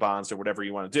stocks and bonds or whatever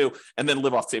you want to do, and then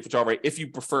live off safe withdrawal rate if you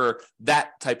prefer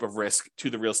that type of risk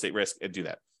to the real estate risk, and do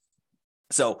that.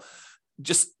 So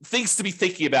just things to be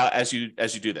thinking about as you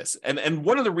do this. And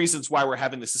one of the reasons why we're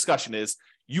having this discussion is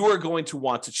you are going to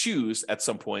want to choose at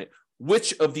some point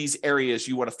which of these areas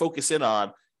you want to focus in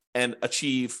on and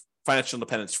achieve financial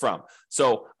independence from.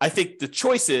 So I think the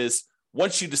choice is,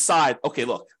 once you decide, okay,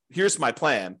 look, here's my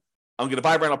plan. I'm going to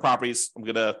buy rental properties. I'm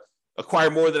going to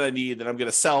acquire more than I need. Then I'm going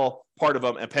to sell part of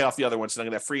them and pay off the other ones. And I'm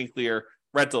going to have free and clear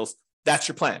rentals. That's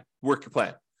your plan. Work your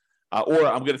plan. Or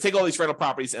I'm going to take all these rental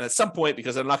properties, and at some point,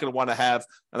 because I'm not going to want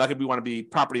to be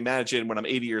property managing when I'm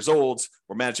 80 years old,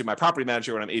 or managing my property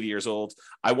manager when I'm 80 years old,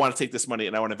 I want to take this money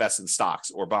and I want to invest in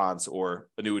stocks or bonds or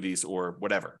annuities or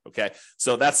whatever. Okay.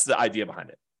 So that's the idea behind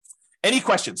it. Any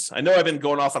questions? I know I've been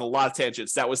going off on a lot of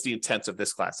tangents. That was the intent of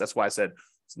this class. That's why I said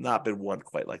it's not been one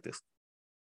quite like this.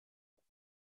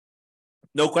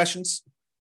 No questions?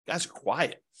 You guys are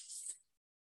quiet.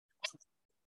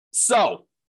 So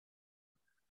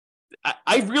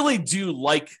I really do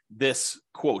like this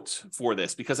quote for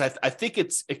this, because I think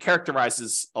it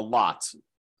characterizes a lot.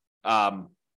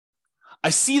 I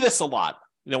see this a lot.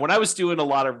 When I was doing a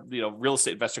lot of real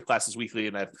estate investor classes weekly,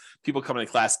 and I have people coming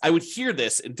to class, I would hear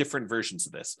this in different versions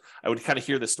of this. I would kind of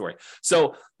hear this story.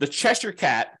 So the Cheshire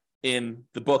Cat in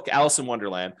the book Alice in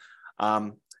Wonderland,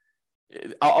 I'll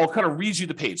kind of read you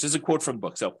the page. This is a quote from the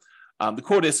book. So the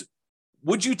quote is,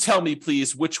 "Would you tell me,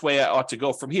 please, which way I ought to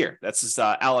go from here?" That's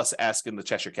Alice asking the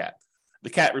Cheshire Cat.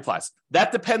 The cat replies,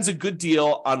 "That depends a good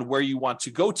deal on where you want to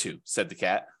go to," said the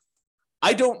cat.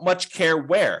 "I don't much care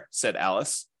where," said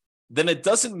Alice. "Then it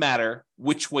doesn't matter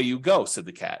which way you go," said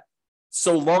the cat.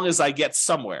 "So long as I get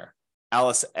somewhere,"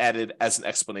 Alice added as an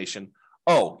explanation.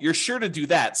 "Oh, you're sure to do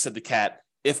that," said the cat,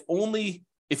 if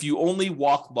you only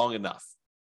walk long enough."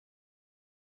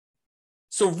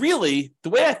 So really, the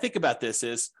way I think about this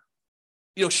is,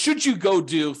 should you go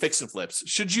do fix and flips?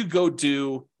 Should you go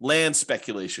do land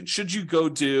speculation? Should you go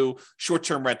do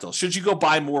short-term rentals? Should you go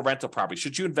buy more rental property?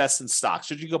 Should you invest in stocks?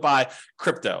 Should you go buy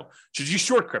crypto? Should you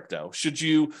short crypto? Should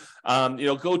you,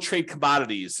 go trade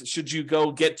commodities? Should you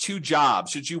go get 2 jobs?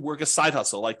 Should you work a side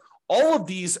hustle? Like, all of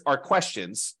these are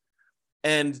questions,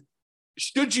 and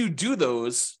should you do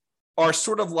those are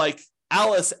sort of like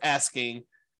Alice asking,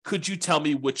 could you tell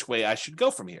me which way I should go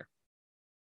from here?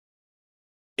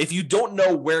 If you don't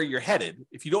know where you're headed,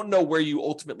 if you don't know where you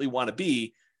ultimately want to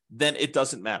be, then it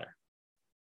doesn't matter,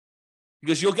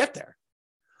 because you'll get there.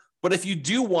 But if you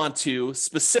do want to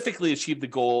specifically achieve the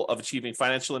goal of achieving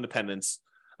financial independence,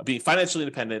 of being financially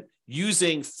independent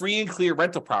using free and clear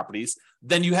rental properties,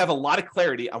 then you have a lot of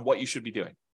clarity on what you should be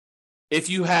doing. If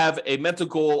you have a mental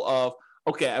goal of,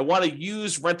 okay, I want to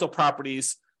use rental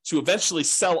properties to eventually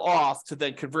sell off to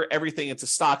then convert everything into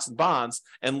stocks and bonds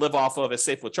and live off of a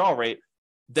safe withdrawal rate,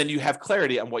 then you have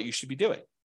clarity on what you should be doing.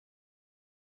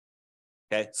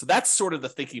 Okay, so that's sort of the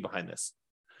thinking behind this.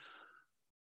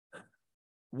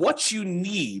 What you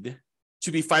need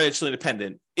to be financially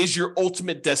independent is your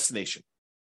ultimate destination.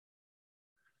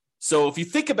 So if you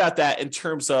think about that in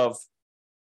terms of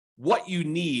what you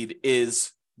need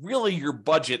is really your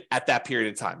budget at that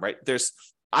period of time, right?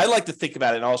 I like to think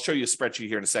about it, and I'll show you a spreadsheet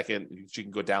here in a second, which you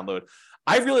can go download.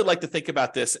 I really like to think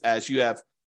about this as you have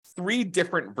 3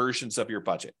 different versions of your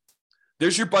budget.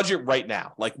 There's your budget right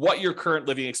now, like what your current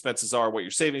living expenses are, what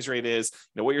your savings rate is,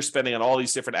 what you're spending on all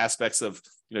these different aspects of,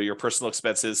 your personal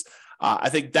expenses. I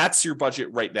think that's your budget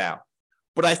right now.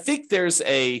 But I think there's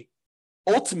if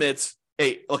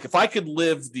I could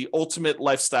live the ultimate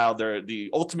lifestyle, the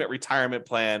ultimate retirement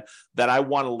plan that I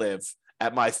want to live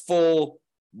at my full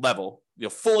level,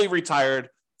 fully retired,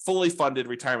 fully funded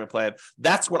retirement plan,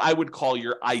 that's what I would call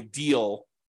your ideal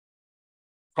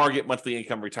target monthly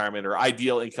income retirement, or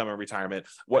ideal income in retirement,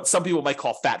 what some people might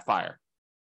call Fat FIRE.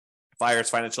 FIRE is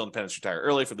financial independence, retire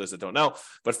early, for those that don't know.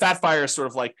 But Fat FIRE is sort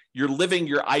of like you're living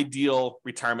your ideal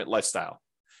retirement lifestyle.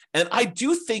 And I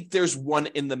do think there's one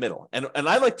in the middle. And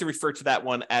I like to refer to that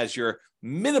one as your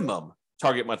minimum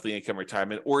target monthly income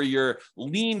retirement, or your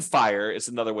lean FIRE is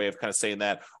another way of kind of saying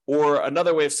that. Or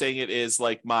another way of saying it is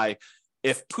like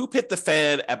if poop hit the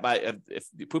fan at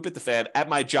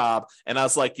my job, and I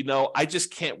was like, I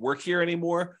just can't work here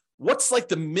anymore. What's like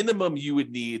the minimum you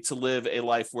would need to live a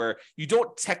life where you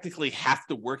don't technically have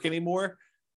to work anymore?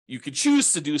 You could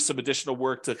choose to do some additional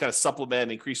work to kind of supplement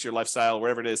and increase your lifestyle,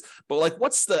 whatever it is. But like,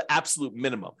 what's the absolute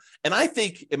minimum? And I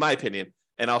think, in my opinion,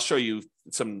 and I'll show you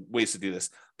some ways to do this,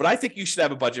 but I think you should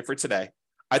have a budget for today.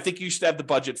 I think you should have the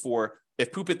budget for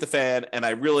if poop hit the fan and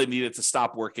I really needed to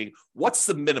stop working, what's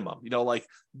the minimum? Like,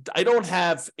 I don't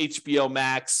have HBO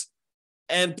Max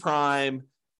and Prime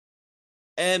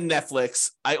and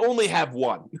Netflix. I only have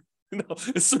one.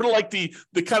 It's sort of like the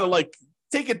kind of like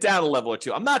take it down a level or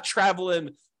two. I'm not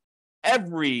traveling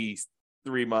every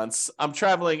 3 months. I'm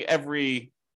traveling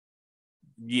every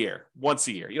year, once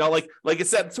a year, like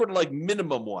it's that sort of like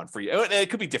minimum one for you. And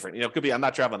it could be different, it could be I'm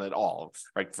not traveling at all,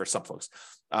 right, for some folks,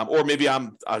 or maybe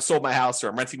I sold my house, or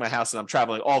I'm renting my house and I'm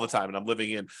traveling all the time and I'm living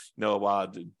in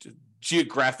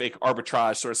geographic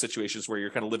arbitrage sort of situations where you're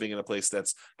kind of living in a place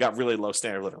that's got really low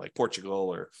standard of living, like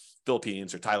Portugal or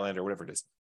Philippines or Thailand or whatever it is,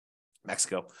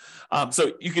 Mexico.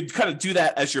 So you could kind of do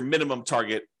that as your minimum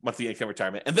target monthly income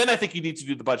retirement. And then I think you need to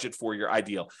do the budget for your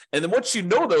ideal. And then once you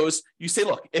know those, you say,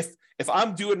 look, if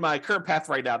I'm doing my current path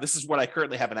right now, this is what I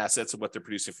currently have in assets and what they're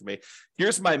producing for me.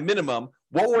 Here's my minimum.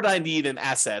 What would I need in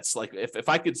assets? Like if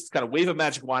I could kind of wave a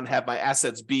magic wand, have my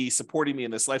assets be supporting me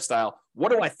in this lifestyle,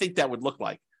 what do I think that would look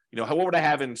like? What would I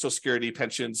have in Social Security,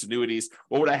 pensions, annuities?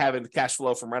 What would I have in cash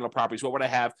flow from rental properties? What would I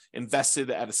have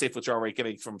invested at a safe withdrawal rate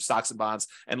getting from stocks and bonds?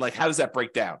 And like, how does that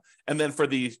break down? And then for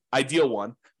the ideal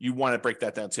one, you want to break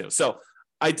that down too. So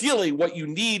ideally, what you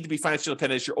need to be financially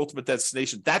independent is your ultimate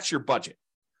destination. That's your budget.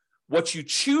 What you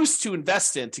choose to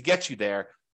invest in to get you there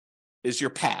is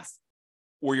your path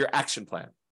or your action plan.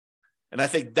 And I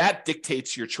think that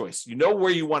dictates your choice. You know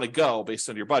where you want to go based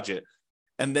on your budget.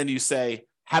 And then you say,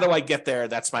 how do I get there?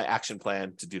 That's my action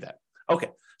plan to do that. Okay,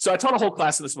 so I taught a whole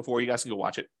class on this before. You guys can go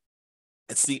watch it.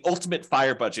 It's the ultimate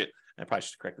FIRE budget. I probably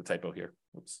should correct the typo here.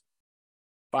 Oops.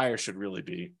 FIRE should really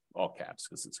be all caps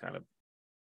because it's kind of,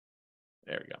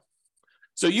 there we go.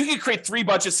 So you can create 3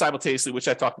 budgets simultaneously, which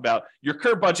I talked about: your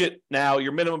current budget now,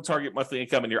 your minimum target monthly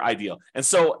income, and your ideal. And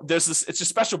so there's this, it's a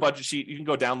special budget sheet. You can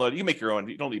go download it. You can make your own.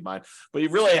 You don't need mine, but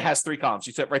it really has 3 columns.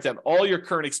 You write down all your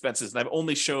current expenses. And I've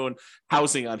only shown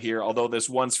housing on here, although there's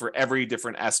ones for every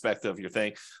different aspect of your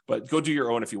thing, but go do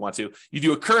your own if you want to. You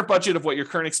do a current budget of what your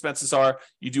current expenses are.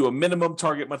 You do a minimum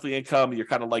target monthly income. You're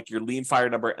kind of like your lean fire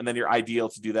number, and then your ideal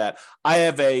to do that. I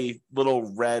have a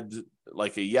little red,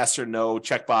 like a yes or no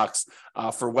checkbox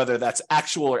for whether that's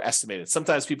actual or estimated.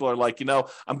 Sometimes people are like,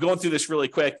 I'm going through this really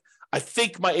quick. I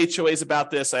think my HOA is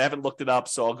about this. I haven't looked it up,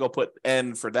 so I'll go put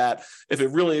N for that. If it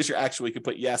really is your actual, you can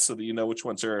put yes so that you know which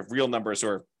ones are real numbers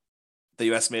or that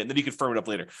you estimate, and then you can firm it up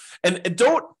later. And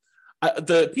don't,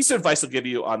 the piece of advice I'll give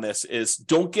you on this is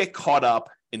don't get caught up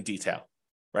in detail,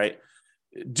 right?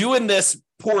 Doing this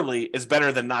poorly is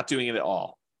better than not doing it at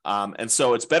all. And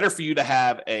so it's better for you to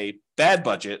have a bad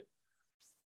budget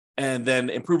and then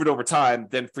improve it over time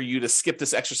than for you to skip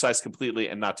this exercise completely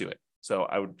and not do it. So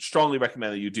I would strongly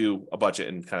recommend that you do a budget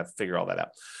and kind of figure all that out.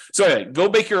 So anyway, go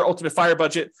make your ultimate fire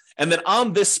budget. And then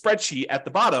on this spreadsheet at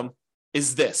the bottom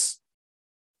is this.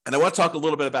 And I want to talk a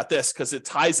little bit about this because it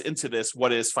ties into this,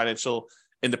 what is financial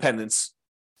independence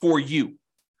for you.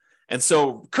 And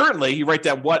so currently you write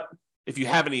down what, if you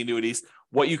have any annuities,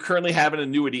 what you currently have in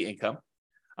annuity income.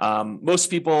 Most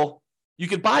people, you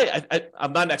can buy,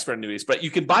 I'm not an expert in annuities, but you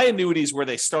can buy annuities where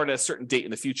they start at a certain date in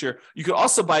the future. You can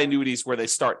also buy annuities where they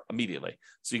start immediately.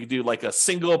 So you can do like a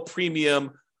single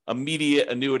premium immediate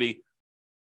annuity.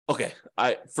 Okay,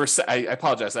 I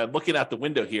apologize. I'm looking out the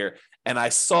window here and I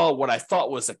saw what I thought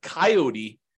was a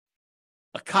coyote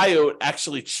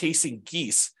actually chasing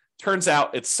geese. Turns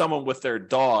out it's someone with their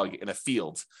dog in a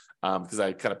field. Because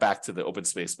I kind of back to the open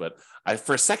space, but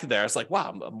for a second there, I was like,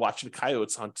 wow, I'm watching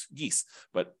coyotes hunt geese,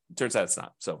 but it turns out it's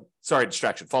not. So sorry,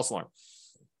 distraction, false alarm.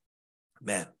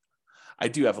 Man, I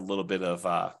do have a little bit of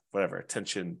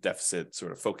attention deficit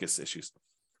sort of focus issues.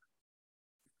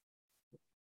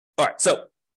 All right, so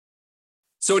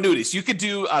annuities, you could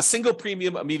do a single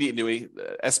premium immediate annuity,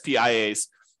 SPIAs,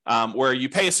 where you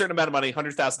pay a certain amount of money,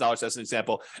 $100,000 as an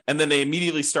example, and then they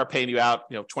immediately start paying you out,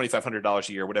 $2,500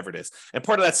 a year, whatever it is. And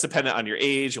part of that's dependent on your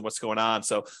age and what's going on.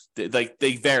 So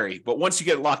they vary, but once you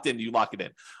get locked in, you lock it in.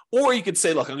 Or you could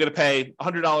say, look, I'm going to pay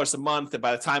 $100 a month, and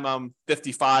by the time I'm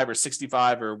 55 or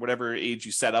 65 or whatever age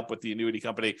you set up with the annuity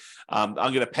company, I'm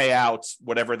going to pay out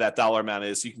whatever that dollar amount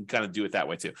is. You can kind of do it that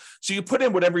way too. So you put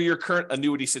in whatever your current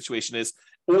annuity situation is,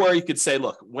 or you could say,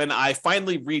 look, when I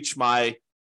finally reach my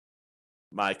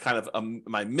kind of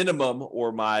my minimum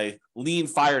or my lean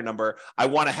fire number, I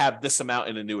want to have this amount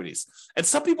in annuities. And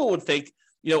some people would think,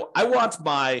 I want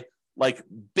my like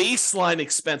baseline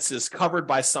expenses covered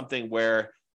by something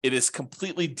where it is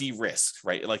completely de-risked,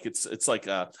 right? Like it's like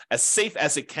as safe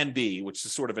as it can be, which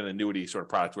is sort of an annuity sort of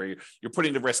product where you're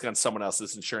putting the risk on someone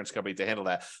else's insurance company to handle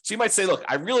that. So you might say, look,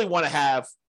 I really want to have,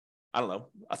 I don't know,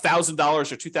 $1,000 or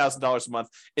 $2,000 a month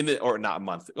or not a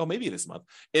month. Oh, maybe it is a month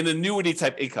in annuity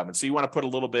type income. And so you want to put a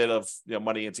little bit of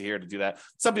money into here to do that.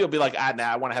 Some people will be like,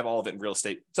 I want to have all of it in real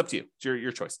estate. It's up to you. It's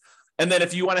your choice. And then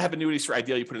if you want to have annuities for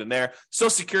ideal, you put it in there. Social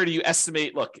Security, you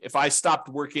estimate, look, if I stopped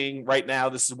working right now,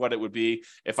 this is what it would be.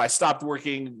 If I stopped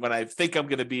working when I think I'm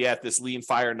going to be at this lean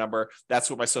fire number, that's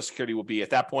what my Social Security will be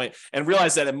at that point. And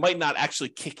realize that it might not actually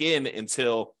kick in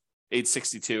until age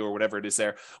 62 or whatever it is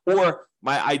there. Or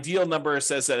my ideal number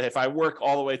says that if I work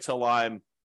all the way till I'm,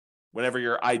 whatever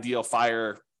your ideal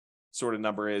fire sort of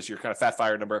number is, your kind of fat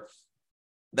fire number,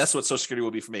 that's what Social Security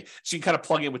will be for me. So you can kind of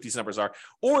plug in what these numbers are.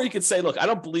 Or you could say, look, I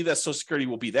don't believe that Social Security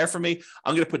will be there for me.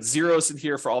 I'm going to put zeros in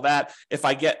here for all that. If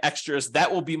I get extras,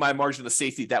 that will be my margin of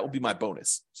safety. That will be my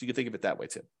bonus. So you can think of it that way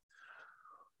too.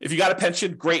 If you got a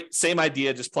pension, great. Same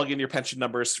idea. Just plug in your pension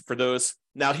numbers for those.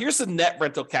 Now, here's the net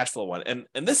rental cash flow one. And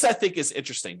this, I think, is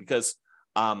interesting because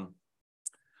let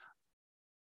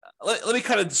me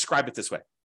kind of describe it this way.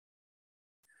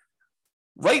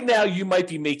 Right now, you might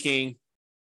be making,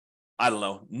 I don't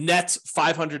know, net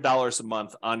 $500 a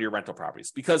month on your rental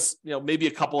properties because, maybe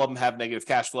a couple of them have negative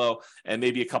cash flow and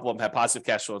maybe a couple of them have positive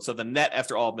cash flow. And so the net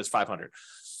after all of them is 500.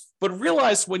 But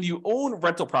realize when you own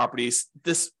rental properties,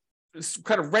 this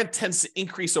kind of rent tends to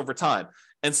increase over time.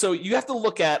 And so you have to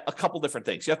look at a couple different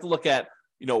things. You have to look at,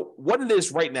 what it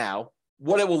is right now,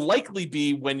 what it will likely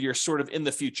be when you're sort of in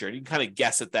the future. And you can kind of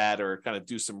guess at that or kind of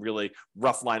do some really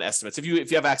rough line estimates. If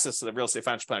you have access to the Real Estate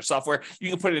Financial Planner software, you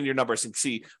can put it in your numbers and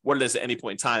see what it is at any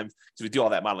point in time. So we do all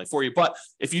that modeling for you. But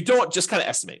if you don't, just kind of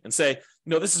estimate and say,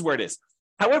 this is where it is.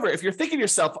 However, if you're thinking to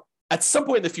yourself, at some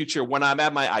point in the future, when I'm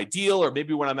at my ideal or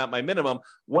maybe when I'm at my minimum,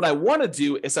 what I want to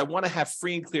do is I want to have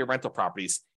free and clear rental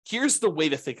properties. Here's the way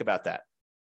to think about that.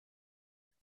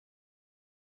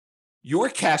 your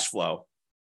cash flow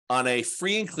on a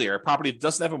free and clear property that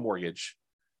doesn't have a mortgage,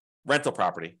 rental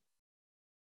property,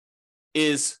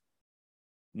 is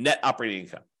net operating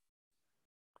income.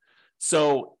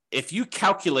 So if you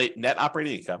calculate net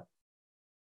operating income,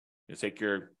 you take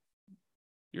your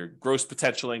gross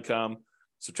potential income,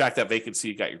 subtract that vacancy,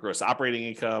 you got your gross operating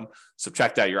income,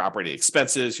 subtract out your operating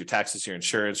expenses, your taxes, your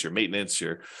insurance, your maintenance,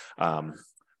 your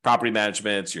property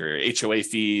management, your HOA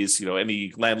fees,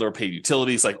 any landlord paid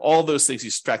utilities, like all those things,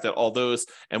 you subtract out all those.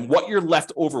 And what you're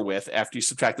left over with after you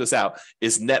subtract those out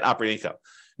is net operating income.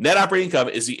 Net operating income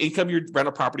is the income your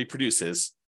rental property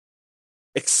produces,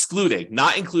 excluding,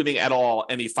 not including at all,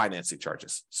 any financing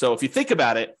charges. So if you think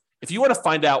about it, if you want to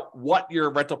find out what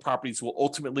your rental properties will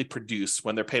ultimately produce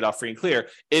when they're paid off free and clear,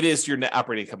 it is your net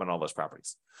operating income on all those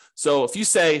properties. So if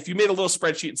you made a little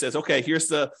spreadsheet and says, okay, here's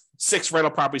the 6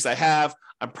 rental properties I have,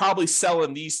 I'm probably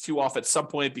selling these 2 off at some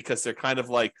point because they're kind of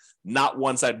like not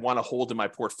ones I'd want to hold in my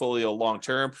portfolio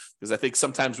long-term. Because I think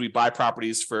sometimes we buy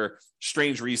properties for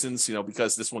strange reasons,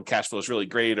 because this one cash flow is really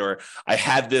great, or I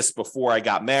had this before I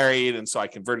got married and so I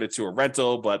converted it to a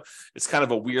rental, but it's kind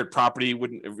of a weird property.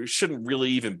 It shouldn't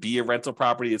really even be a rental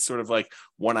property. It's sort of like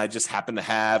one I just happen to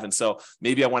have. And so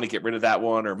maybe I want to get rid of that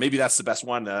one, or maybe that's the best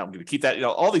one and I'm going to keep that,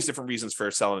 all these different reasons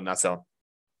for selling and not selling.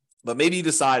 But maybe you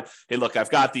decide, hey, look,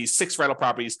 I've got these 6 rental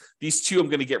properties. These 2 I'm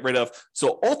going to get rid of.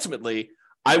 So ultimately,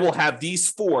 I will have these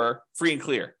 4 free and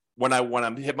clear when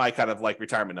I hit my kind of like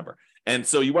retirement number. And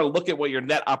so you want to look at what your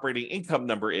net operating income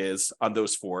number is on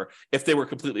those 4, if they were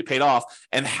completely paid off,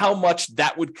 and how much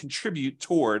that would contribute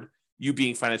toward you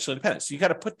being financially independent. So you got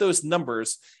to put those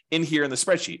numbers in here in the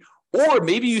spreadsheet. Or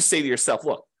maybe you say to yourself,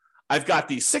 look, I've got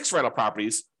these 6 rental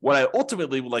properties. What I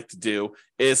ultimately would like to do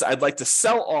is I'd like to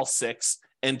sell all 6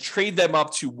 and trade them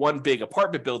up to one big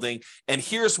apartment building. And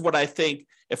here's what I think,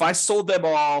 if I sold them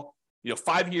all,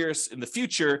 5 years in the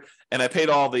future, and I paid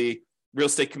all the real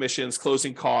estate commissions,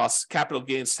 closing costs, capital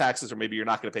gains taxes, or maybe you're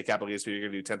not going to pay capital gains, maybe you're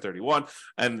going to do 1031,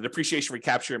 and the depreciation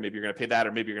recapture, maybe you're going to pay that,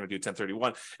 or maybe you're going to do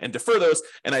 1031 and defer those.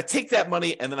 And I take that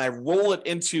money and then I roll it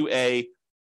into a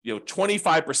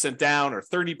 25% down or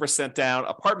 30% down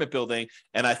apartment building,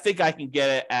 and I think I can get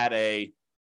it at a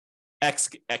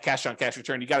X cash on cash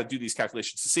return. You got to do these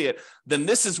calculations to see it. Then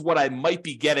this is what I might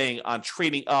be getting on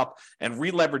trading up and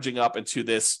re-leveraging up into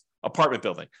this apartment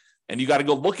building. And you got to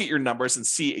go look at your numbers and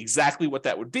see exactly what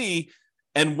that would be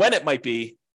and when it might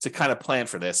be to kind of plan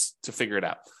for this, to figure it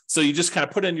out. So you just kind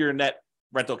of put in your net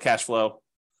rental cash flow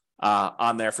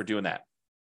on there for doing that.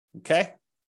 Okay.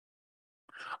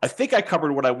 I think I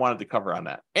covered what I wanted to cover on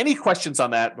that. Any questions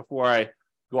on that before I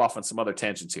go off on some other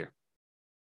tangents here?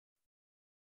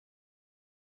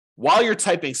 While you're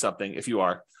typing something, if you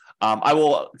are, I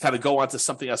will kind of go on to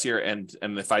something else here, and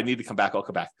if I need to come back, I'll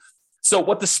come back. So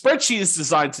what the spreadsheet is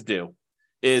designed to do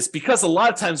is, because a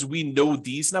lot of times we know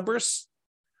these numbers,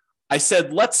 I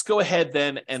said, let's go ahead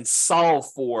then and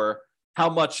solve for how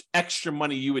much extra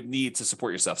money you would need to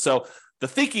support yourself. So the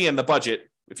thinking in the budget,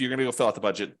 if you're going to go fill out the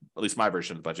budget, at least my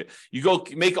version of the budget, you go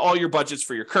make all your budgets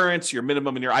for your current, your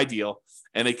minimum, and your ideal,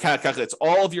 and it kind of calculates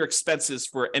all of your expenses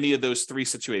for any of those 3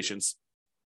 situations.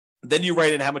 Then you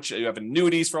write in how much you have in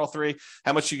annuities for all 3,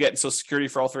 how much you get in Social Security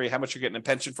for all 3, how much you're getting in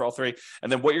pension for all 3,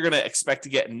 and then what you're going to expect to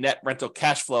get in net rental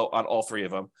cash flow on all 3 of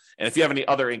them. And if you have any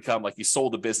other income, like you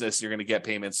sold a business, you're going to get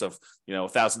payments of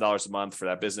 $1,000 a month for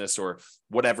that business or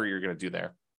whatever you're going to do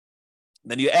there.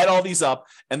 Then you add all these up,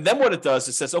 and then what it does,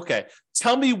 it says, okay,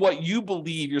 tell me what you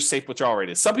believe your safe withdrawal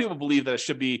rate is. Some people believe that it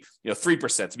should be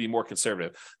 3% to be more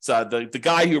conservative. So the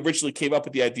guy who originally came up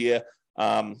with the idea,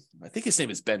 I think his name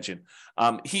is Benjamin.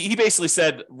 He basically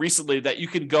said recently that you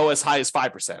can go as high as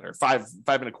 5% or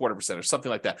 5.25% or something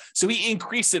like that. So he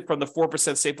increased it from the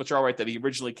 4% safe withdrawal rate that he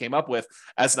originally came up with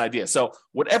as an idea. So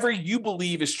whatever you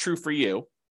believe is true for you,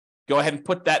 go ahead and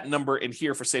put that number in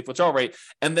here for safe withdrawal rate.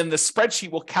 And then the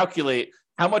spreadsheet will calculate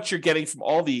how much you're getting from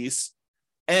all these,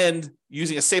 and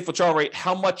using a safe withdrawal rate,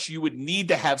 how much you would need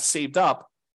to have saved up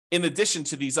in addition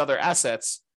to these other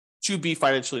assets to be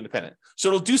financially independent. So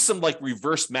it'll do some like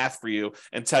reverse math for you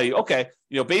and tell you, okay,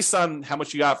 based on how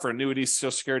much you got for annuities,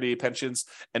 Social Security, pensions,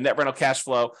 and net rental cash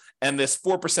flow, and this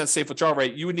 4% safe withdrawal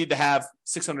rate, you would need to have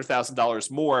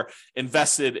 $600,000 more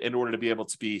invested in order to be able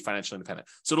to be financially independent.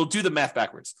 So it'll do the math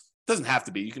backwards. It doesn't have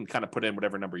to be. You can kind of put in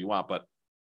whatever number you want, but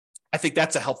I think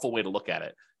that's a helpful way to look at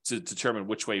it to determine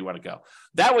which way you want to go.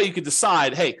 That way you can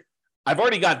decide, hey, I've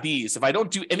already got these. If I don't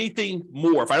do anything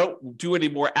more, if I don't do any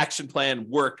more action plan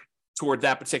work toward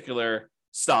that particular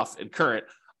stuff in current,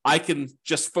 I can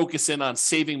just focus in on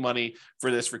saving money for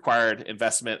this required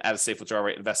investment at a safe withdrawal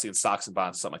rate, investing in stocks and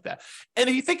bonds, something like that. And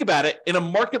if you think about it, in a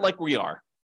market like we are,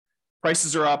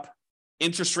 prices are up,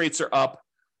 interest rates are up,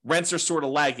 rents are sort of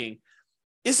lagging.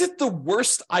 Is it the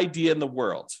worst idea in the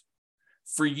world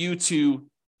for you to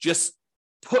just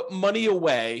put money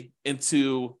away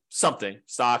into something,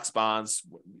 stocks, bonds,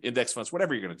 index funds,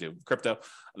 whatever you're going to do, crypto?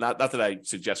 Not that I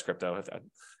suggest crypto.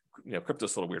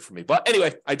 Crypto's a little weird for me. But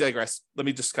anyway, I digress. Let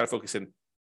me just kind of focus in.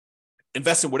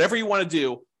 Invest in whatever you want to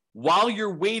do while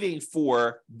you're waiting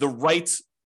for the right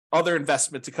other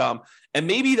investment to come. And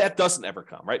maybe that doesn't ever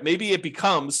come, right? Maybe it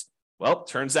becomes, well,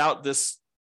 turns out this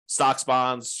stocks,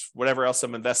 bonds, whatever else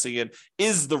I'm investing in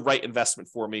is the right investment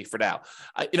for me for now.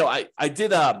 I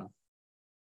did, this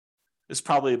is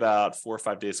probably about 4 or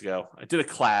 5 days ago. I did a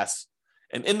class,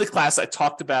 and in the class, I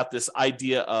talked about this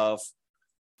idea of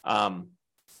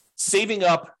saving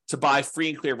up to buy free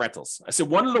and clear rentals. I said,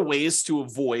 one of the ways to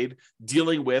avoid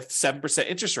dealing with 7%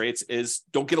 interest rates is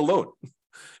don't get a loan.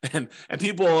 and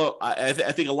people, I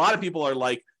think a lot of people are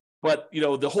like, but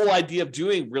the whole idea of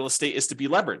doing real estate is to be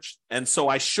leveraged. And so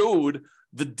I showed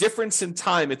the difference in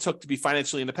time it took to be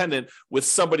financially independent with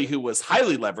somebody who was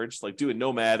highly leveraged, like doing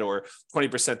Nomad or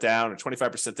 20% down or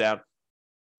 25% down,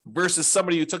 versus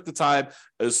somebody who took the time,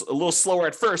 is a little slower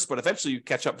at first, but eventually you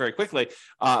catch up very quickly.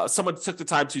 Someone took the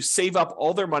time to save up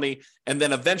all their money and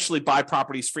then eventually buy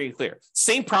properties free and clear.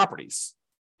 Same properties,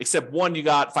 except one, you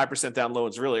got 5% down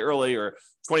loans really early, or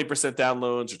 20% down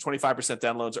loans or 25%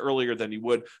 down loans earlier than you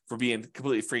would for being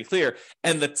completely free and clear.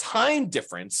 And the time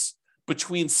difference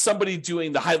between somebody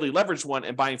doing the highly leveraged one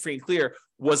and buying free and clear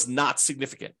was not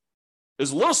significant. It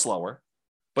was a little slower,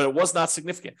 but it was not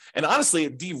significant. And honestly,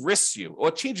 it de-risks you, or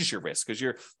it changes your risk, because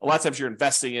a lot of times you're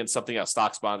investing in something else,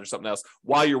 stocks, bonds, or something else,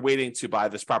 while you're waiting to buy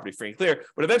this property free and clear.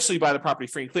 But eventually you buy the property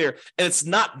free and clear, and it's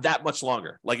not that much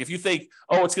longer. Like if you think,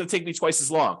 oh, it's going to take me twice as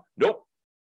long. Nope.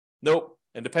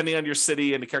 And depending on your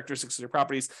city and the characteristics of your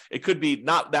properties, it could be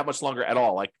not that much longer at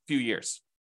all, like a few years.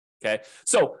 Okay.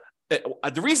 So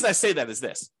the reason I say that is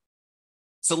this.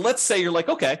 So let's say you're like,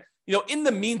 okay, in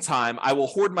the meantime, I will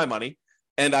hoard my money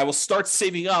and I will start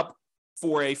saving up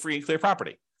for a free and clear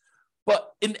property. But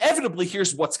inevitably,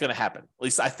 here's what's going to happen. At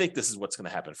least I think this is what's going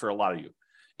to happen for a lot of you,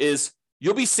 is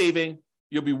you'll be saving,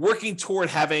 you'll be working toward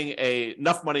having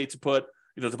enough money to put,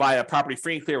 to buy a property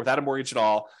free and clear without a mortgage at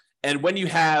all. And when you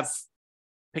have,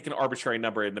 pick an arbitrary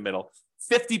number in the middle,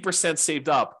 50% saved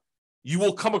up, you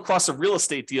will come across a real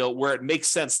estate deal where it makes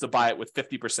sense to buy it with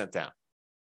 50% down.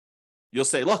 You'll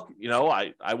say, look,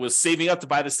 I was saving up to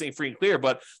buy this thing free and clear,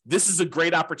 but this is a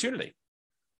great opportunity.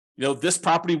 This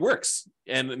property works.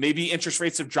 And maybe interest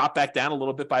rates have dropped back down a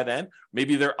little bit by then.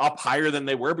 Maybe they're up higher than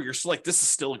they were, but you're still like, this is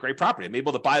still a great property. I'm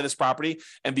able to buy this property.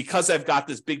 And because I've got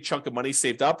this big chunk of money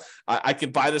saved up, I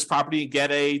can buy this property and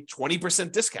get a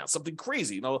 20% discount, something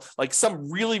crazy, like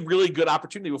some really, really good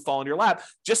opportunity will fall in your lap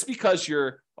just because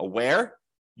you're aware,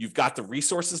 you've got the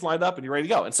resources lined up and you're ready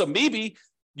to go. And so maybe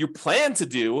you plan to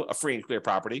do a free and clear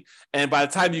property. And by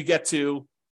the time you get to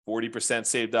 40%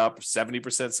 saved up,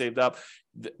 70% saved up,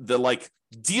 the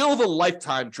deal of a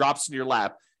lifetime drops in your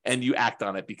lap and you act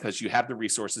on it because you have the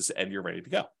resources and you're ready to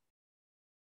go.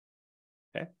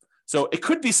 Okay. So it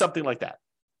could be something like that.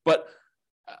 But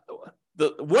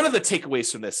one of the takeaways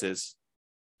from this is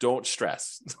don't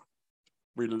stress,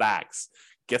 relax,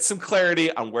 get some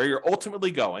clarity on where you're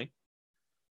ultimately going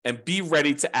and be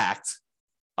ready to act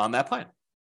on that plan.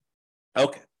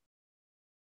 Okay.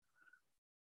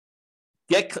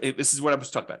 This is what I was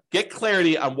talking about. Get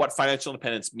clarity on what financial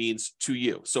independence means to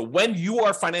you. So when you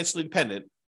are financially independent,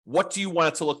 what do you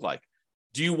want it to look like?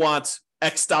 Do you want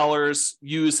X dollars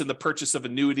used in the purchase of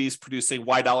annuities producing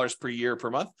Y dollars per year per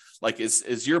month? Like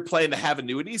is your plan to have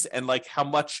annuities, and how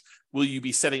much will you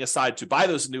be setting aside to buy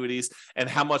those annuities, and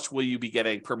how much will you be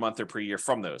getting per month or per year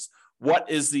from those?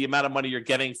 What is the amount of money you're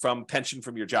getting from pension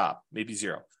from your job? Maybe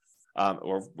zero.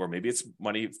 Or maybe it's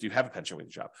money if you have a pension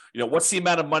with your job. What's the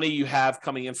amount of money you have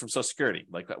coming in from Social Security?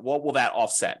 What will that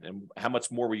offset, and how much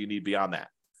more will you need beyond that?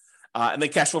 And then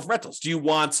cash flow from rentals. Do you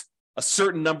want a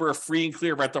certain number of free and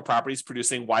clear rental properties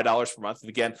producing Y dollars per month? And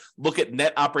again, look at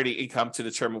net operating income to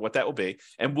determine what that will be.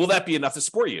 And will that be enough to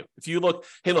support you? If you look,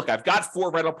 hey, look, I've got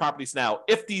 4 rental properties now.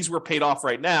 If these were paid off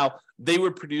right now, they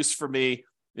would produce for me,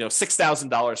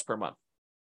 $6,000 per month.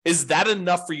 Is that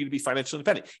enough for you to be financially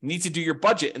independent? You need to do your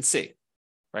budget and see,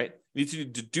 right? You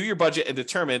need to do your budget and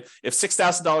determine if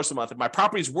 $6,000 a month, if my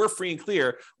properties were free and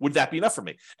clear, would that be enough for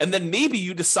me? And then maybe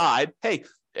you decide, hey,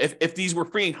 if these were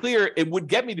free and clear, it would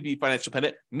get me to be financially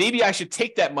independent. Maybe I should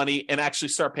take that money and actually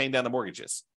start paying down the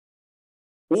mortgages.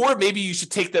 Or maybe you should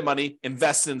take that money,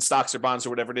 invest in stocks or bonds or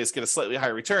whatever it is, get a slightly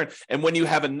higher return. And when you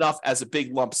have enough as a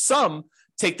big lump sum,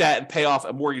 take that and pay off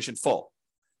a mortgage in full.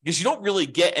 Because you don't really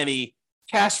get any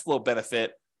cash flow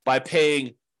benefit by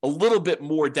paying a little bit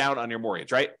more down on your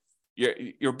mortgage, right?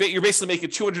 You're basically making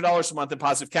 $200 a month in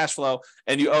positive cash flow,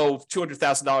 and you owe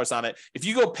 $200,000 on it. If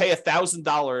you go pay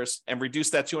 $1,000 and reduce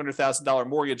that $200,000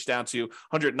 mortgage down to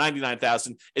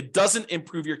 $199,000, it doesn't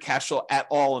improve your cash flow at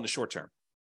all in the short term.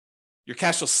 Your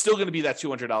cash flow is still going to be that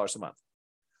 $200 a month.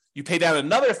 You pay down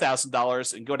another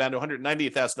 $1,000 and go down to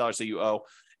 $198,000 that you owe.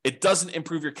 It doesn't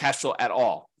improve your cash flow at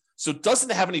all. So it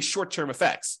doesn't have any short-term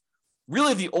effects.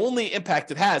 Really, the only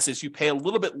impact it has is you pay a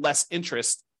little bit less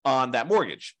interest on that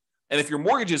mortgage. And if your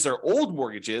mortgages are old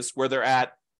mortgages where they're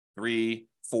at 3,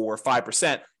 4,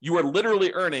 5%, you are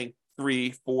literally earning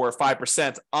 3, 4,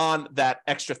 5% on that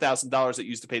extra $1,000 that you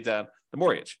used to pay down the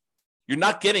mortgage. You're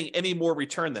not getting any more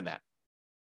return than that.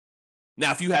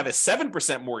 Now, if you have a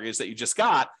 7% mortgage that you just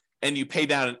got and you pay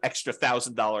down an extra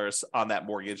 $1,000 on that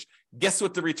mortgage, guess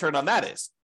what the return on that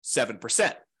is?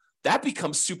 7%. That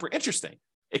becomes super interesting.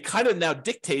 It kind of now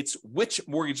dictates which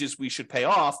mortgages we should pay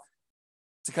off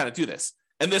to kind of do this.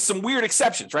 And there's some weird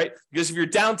exceptions, right? Because if you're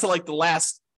down to like the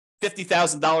last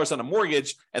 $50,000 on a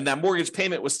mortgage and that mortgage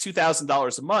payment was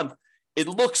 $2,000 a month, it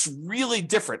looks really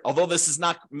different. Although this is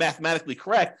not mathematically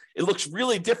correct, it looks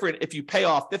really different if you pay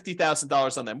off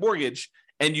 $50,000 on that mortgage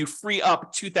and you free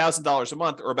up $2,000 a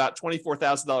month or about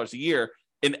 $24,000 a year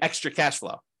in extra cash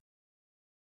flow,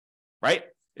 right?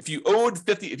 If you owned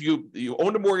if you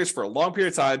owned a mortgage for a long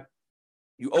period of time,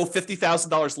 you owe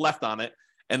 $50,000 left on it,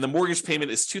 and the mortgage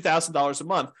payment is $2,000 a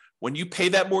month. When you pay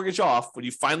that mortgage off, when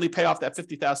you finally pay off that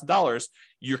 $50,000,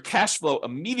 your cash flow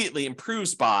immediately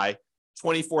improves by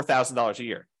 $24,000 a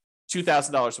year,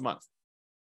 $2,000 a month.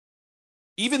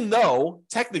 Even though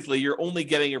technically you're only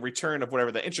getting a return of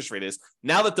whatever the interest rate is,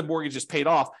 now that the mortgage is paid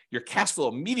off, your cash flow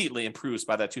immediately improves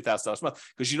by that $2,000 a month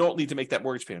because you don't need to make that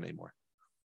mortgage payment anymore.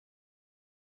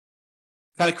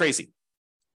 Kind of crazy.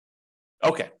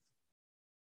 Okay.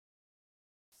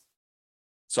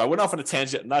 So I went off on a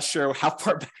tangent. I'm not sure how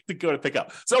far back to go to pick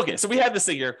up. So, okay. So we had this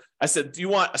thing here. I said, do you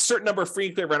want a certain number of free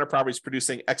and clear rental properties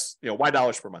producing X, Y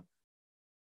dollars per month?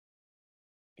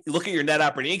 You look at your net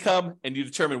operating income and you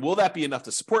determine, will that be enough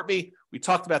to support me? We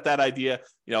talked about that idea.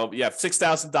 You have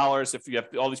 $6,000 if you have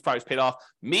all these properties paid off.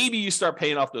 Maybe you start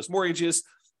paying off those mortgages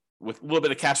with a little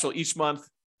bit of cash flow each month.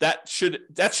 That should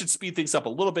speed things up a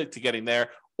little bit to getting there.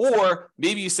 Or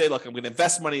maybe you say, look, I'm going to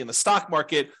invest money in the stock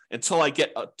market until I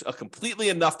get a completely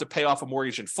enough to pay off a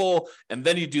mortgage in full. And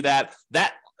then you do that.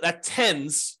 That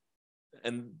tends,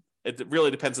 and it really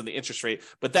depends on the interest rate,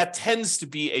 but that tends to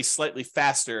be a slightly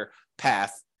faster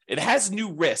path. It has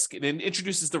new risk. It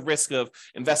introduces the risk of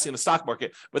investing in the stock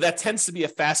market, but that tends to be a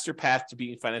faster path to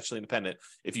being financially independent.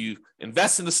 If you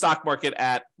invest in the stock market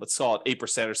at, let's call it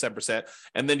 8% or 7%,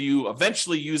 and then you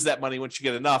eventually use that money once you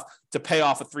get enough to pay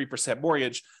off a 3%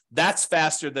 mortgage, that's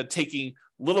faster than taking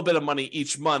a little bit of money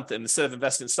each month. And instead of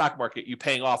investing in the stock market, you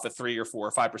paying off a 3 or 4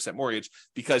 or 5% mortgage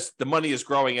because the money is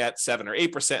growing at 7 or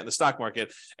 8% in the stock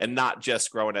market and not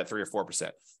just growing at 3 or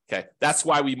 4%. Okay. That's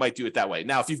why we might do it that way.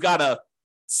 Now, if you've got a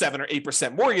 7 or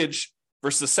 8% mortgage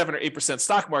versus 7 or 8%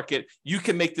 stock market, you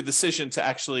can make the decision to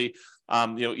actually,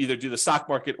 either do the stock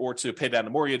market or to pay down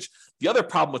the mortgage. The other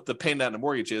problem with the paying down the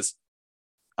mortgage is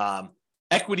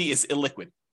equity is illiquid.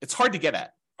 It's hard to get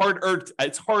at.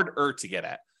 It's harder to get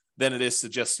at than it is to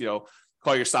just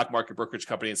call your stock market brokerage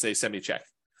company and say, send me a check.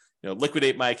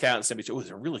 Liquidate my account and send me a check. Oh,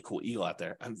 there's a really cool eagle out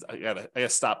there. I gotta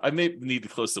stop. I may need to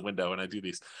close the window when I do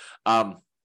these.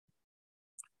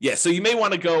 Yeah, so you may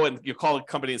want to go and you call a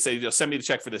company and say, send me the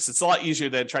check for this. It's a lot easier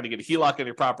than trying to get a HELOC on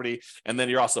your property, and then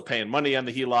you're also paying money on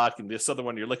the HELOC, and this other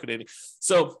one you're liquidating.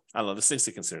 So I don't know, there's things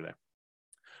to consider there.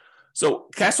 So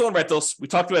cash flow and rentals, we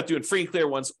talked about doing free and clear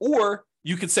ones, or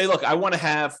you could say, look, I want to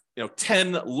have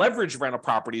 10 leverage rental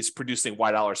properties producing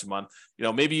Y dollars a month.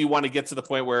 Maybe you want to get to the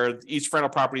point where each rental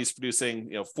property is producing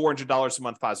 $400 a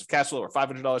month positive cash flow or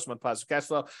 $500 a month positive cash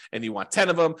flow, and you want 10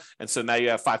 of them. And so now you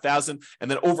have 5,000. And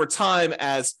then over time,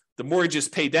 as the mortgages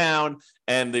pay down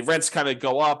and the rents kind of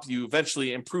go up, you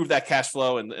eventually improve that cash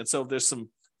flow. And so there's some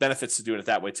benefits to doing it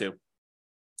that way too.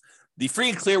 The free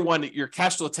and clear one, your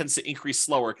cash flow tends to increase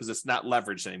slower because it's not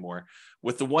leveraged anymore.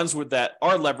 With the ones that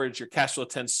are leveraged, your cash flow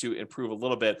tends to improve a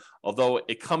little bit, although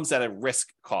it comes at a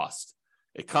risk cost.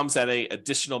 It comes at an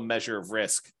additional measure of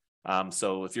risk.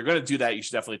 So if you're going to do that, you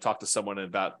should definitely talk to someone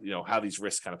about how these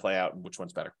risks kind of play out and which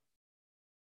one's better.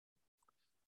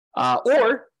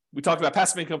 Or we talked about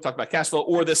passive income, talked about cash flow,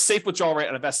 or the safe withdrawal rate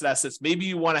on invested assets. Maybe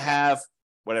you want to have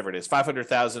whatever it is, $500,000,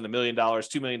 $1 million,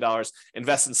 $2 million,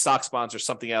 invest in stocks, bonds, or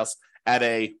something else at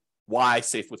a Y,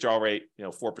 safe withdrawal rate,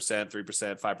 4%,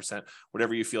 3%, 5%,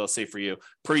 whatever you feel is safe for you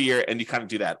per year, and you kind of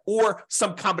do that. Or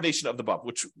some combination of the above,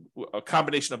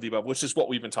 which is what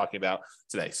we've been talking about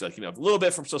today. So a little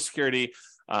bit from Social Security,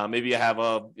 maybe I have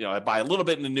I buy a little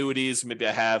bit in annuities, maybe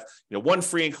I have, one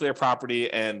free and clear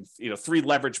property and, 3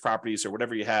 leverage properties or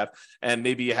whatever you have, and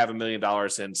maybe you have $1 million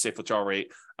in safe withdrawal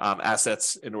rate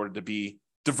assets in order to be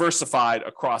diversified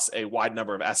across a wide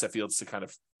number of asset fields to kind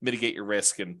of mitigate your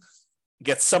risk and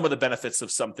get some of the benefits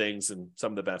of some things and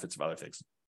some of the benefits of other things.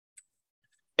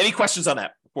 Any questions on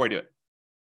that before I do it?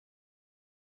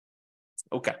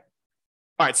 Okay.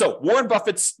 All right. So Warren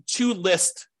Buffett's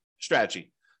 2-list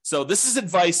strategy. So this is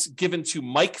advice given to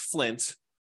Mike Flint,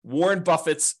 Warren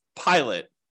Buffett's pilot,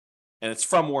 and it's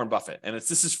from Warren Buffett. And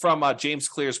this is from James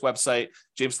Clear's website,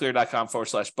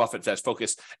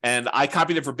 jamesclear.com/Buffett-focus. And I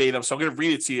copied it verbatim, so I'm going to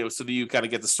read it to you so that you kind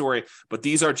of get the story. But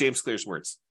these are James Clear's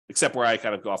words, except where I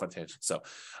kind of go off on tangent. So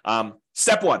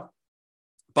step 1,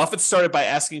 Buffett started by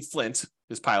asking Flint,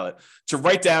 his pilot, to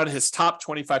write down his top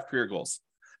 25 career goals.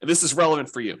 And this is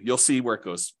relevant for you. You'll see where it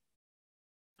goes.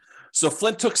 So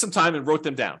Flint took some time and wrote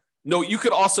them down. Note, you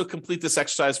could also complete this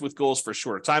exercise with goals for a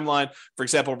shorter timeline. For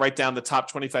example, write down the top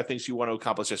 25 things you want to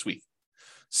accomplish this week.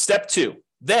 Step 2,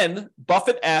 then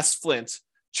Buffett asked Flint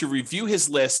to review his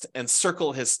list and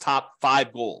circle his top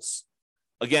 5 goals.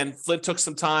 Again, Flint took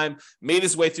some time, made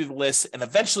his way through the list, and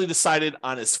eventually decided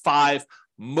on his 5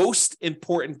 most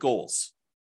important goals.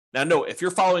 Now, note, if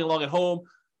you're following along at home,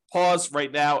 pause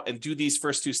right now and do these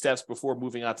first 2 steps before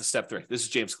moving on to step 3. This is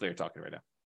James Clear talking right now.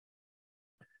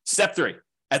 Step 3.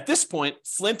 At this point,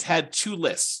 Flint had 2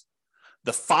 lists.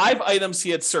 The 5 items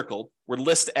he had circled were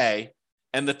list A,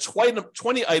 and the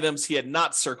 20 items he had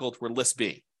not circled were list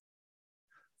B.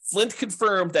 Flint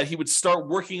confirmed that he would start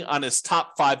working on his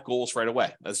top 5 goals right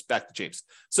away. That's back to James.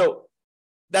 So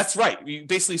that's right. You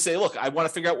basically say, look, I want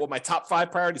to figure out what my top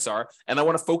 5 priorities are, and I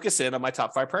want to focus in on my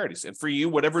top 5 priorities. And for you,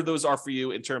 whatever those are for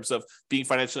you in terms of being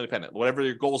financially independent, whatever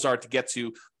your goals are to get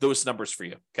to those numbers for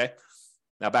you. Okay.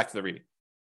 Now back to the reading.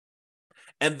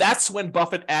 And that's when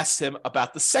Buffett asked him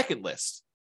about the second list.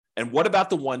 And what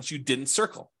about the ones you didn't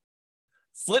circle?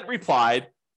 Flint replied,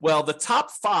 well, the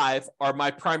top 5 are my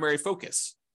primary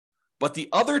focus, but the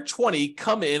other 20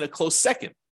 come in a close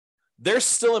second. They're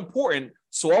still important,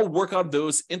 so I'll work on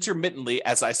those intermittently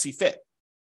as I see fit.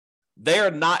 They are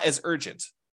not as urgent,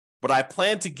 but I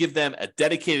plan to give them a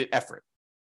dedicated effort.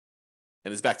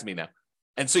 And it's back to me now.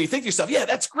 And so you think to yourself, yeah,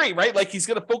 that's great, right? Like he's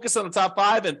going to focus on the top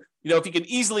 5. And, if he can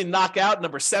easily knock out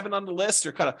number 7 on the list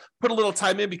or kind of put a little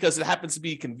time in because it happens to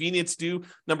be convenient to do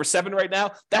number 7 right now,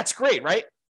 that's great, right?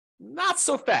 Not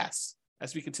so fast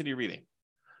as we continue reading.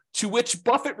 To which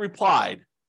Buffett replied,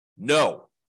 no,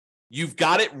 you've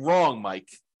got it wrong, Mike.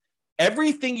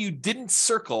 Everything you didn't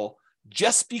circle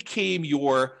just became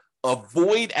your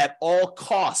avoid at all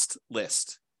cost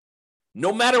list.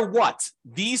 No matter what,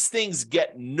 these things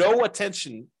get no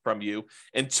attention from you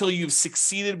until you've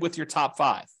succeeded with your top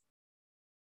 5.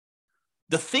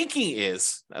 The thinking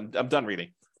is, I'm done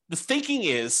reading. The thinking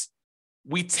is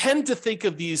we tend to think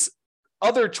of these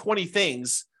other 20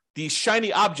 things, these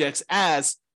shiny objects,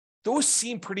 as those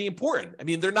seem pretty important. I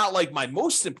mean, they're not like my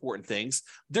most important things.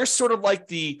 They're sort of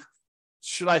like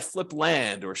should I flip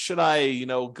land, or should I,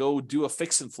 go do a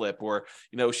fix and flip, or,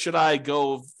 should I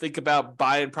go think about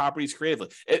buying properties creatively?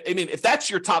 I mean, if that's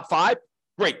your top 5,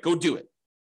 great, go do it.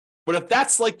 But if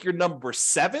that's like your number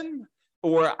 7,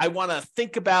 or I want to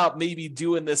think about maybe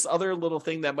doing this other little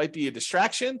thing that might be a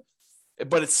distraction,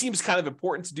 but it seems kind of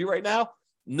important to do right now,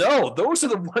 no, those are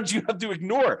the ones you have to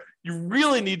ignore. You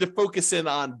really need to focus in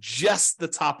on just the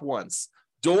top ones.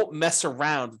 Don't mess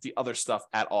around with the other stuff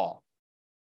at all.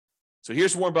 So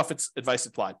here's Warren Buffett's advice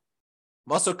applied.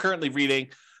 I'm also currently reading,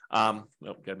 got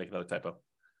to make another typo.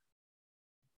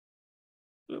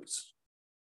 Oops.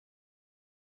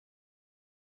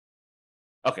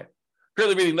 Okay.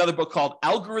 Currently reading another book called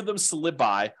Algorithms to Live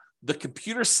By, The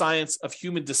Computer Science of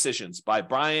Human Decisions by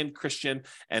Brian Christian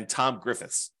and Tom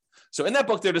Griffiths. So in that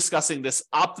book, they're discussing this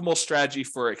optimal strategy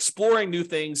for exploring new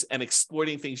things and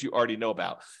exploiting things you already know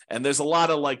about. And there's a lot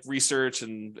of research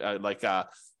and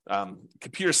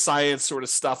computer science sort of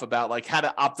stuff about how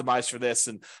to optimize for this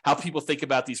and how people think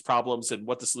about these problems and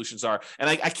what the solutions are. And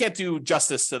I can't do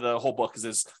justice to the whole book because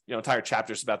there's entire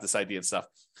chapters about this idea and stuff.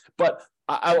 But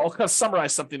I'll kind of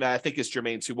summarize something that I think is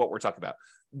germane to what we're talking about.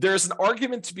 There's an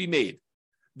argument to be made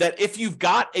that if you've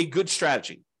got a good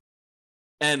strategy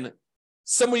and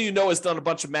someone has done a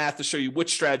bunch of math to show you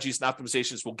which strategies and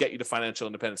optimizations will get you to financial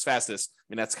independence fastest, I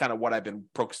mean, that's kind of what I've been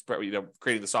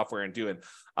creating the software and doing,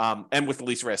 and with the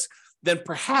least risk, then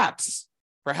perhaps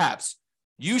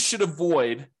you should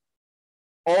avoid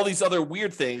all these other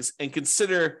weird things and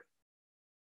consider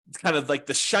kind of like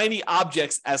the shiny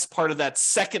objects as part of that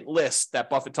second list that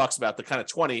Buffett talks about, the kind of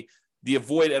 20, the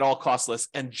avoid at all cost list,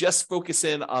 and just focus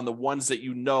in on the ones that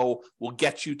you know will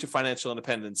get you to financial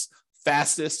independence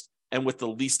fastest and with the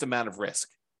least amount of risk.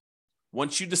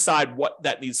 Once you decide what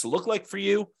that needs to look like for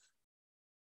you,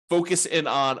 focus in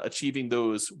on achieving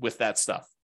those with that stuff,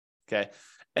 okay?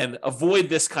 And avoid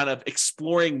this kind of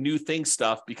exploring new things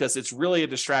stuff because it's really a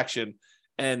distraction.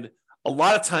 And a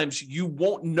lot of times you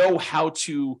won't know how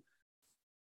to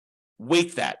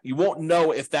weight that. You won't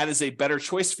know if that is a better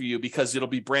choice for you because it'll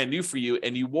be brand new for you,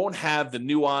 and you won't have the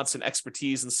nuance and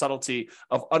expertise and subtlety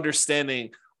of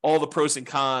understanding all the pros and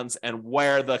cons and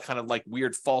where the kind of like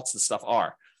weird faults and stuff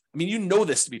are. I mean, you know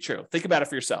this to be true. Think about it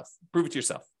for yourself. Prove it to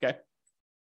yourself, okay?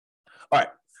 All right,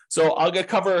 so I want to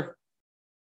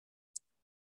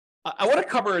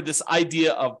cover this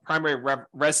idea of primary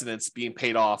residence being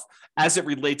paid off as it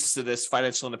relates to this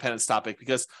financial independence topic,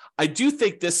 because I do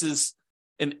think this is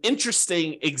an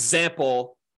interesting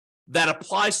example that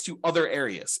applies to other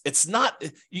areas. It's not,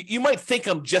 you might think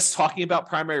I'm just talking about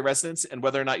primary residence and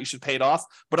whether or not you should pay it off,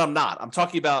 but I'm not. I'm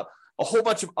talking about a whole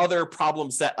bunch of other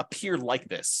problems that appear like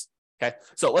this, okay?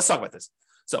 So let's talk about this.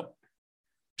 So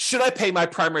should I pay my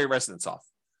primary residence off?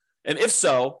 And if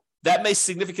so, that may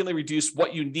significantly reduce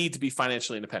what you need to be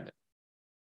financially independent.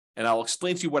 And I'll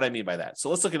explain to you what I mean by that. So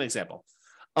let's look at an example.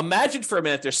 Imagine for a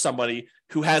minute there's somebody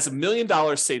who has $1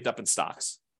 million saved up in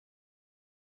stocks.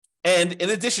 And in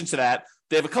addition to that,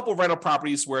 they have a couple of rental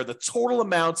properties where the total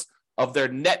amount of their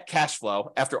net cash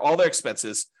flow after all their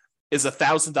expenses is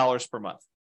 $1,000 per month.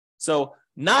 So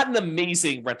not an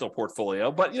amazing rental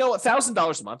portfolio, but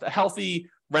 $1,000 a month, a healthy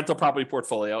rental property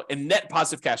portfolio and net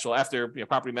positive cash flow after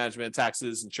property management,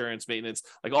 taxes, insurance, maintenance,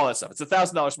 like all that stuff. It's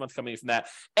 $1,000 a month coming in from that.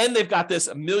 And they've got this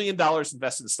 $1 million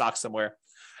invested in stocks somewhere.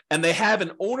 And they have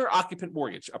an owner-occupant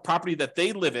mortgage, a property that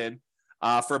they live in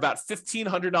for about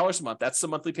 $1,500 a month. That's the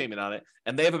monthly payment on it.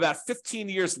 And they have about 15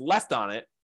 years left on it.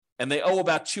 And they owe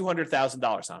about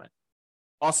 $200,000 on it.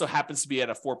 Also happens to be at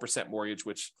a 4% mortgage,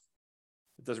 which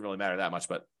it doesn't really matter that much,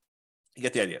 but you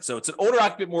get the idea. So it's an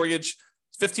owner-occupant mortgage,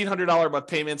 $1,500 a month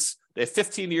payments. They have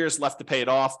 15 years left to pay it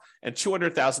off and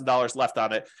 $200,000 left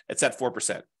on it. It's at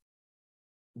 4%.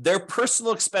 Their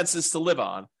personal expenses to live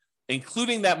on,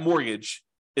 including that mortgage,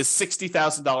 is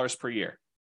 $60,000 per year.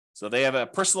 So they have a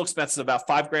personal expense of about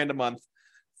 $5,000 a month.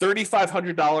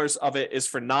 $3,500 of it is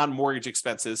for non-mortgage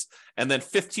expenses. And then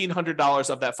 $1,500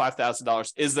 of that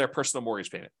 $5,000 is their personal mortgage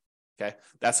payment. Okay.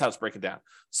 That's how it's breaking down.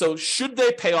 So should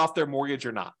they pay off their mortgage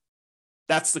or not?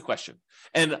 That's the question.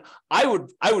 And I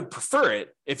would prefer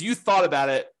it if you thought about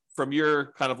it from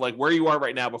your kind of like where you are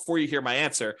right now before you hear my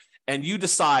answer and you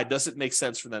decide, does it make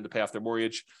sense for them to pay off their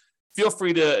mortgage? Feel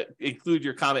free to include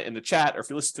your comment in the chat, or if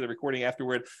you listen to the recording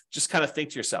afterward, just kind of think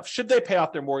to yourself, should they pay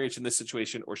off their mortgage in this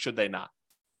situation or should they not?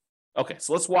 Okay,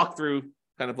 so let's walk through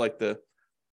kind of like the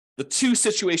two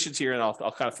situations here, and I'll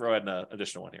kind of throw in an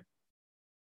additional one here.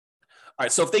 All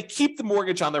right, so if they keep the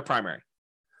mortgage on their primary,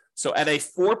 so at a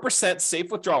 4% safe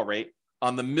withdrawal rate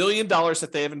on the $1 million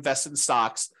that they have invested in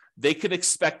stocks, they could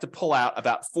expect to pull out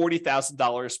about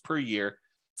 $40,000 per year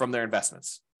from their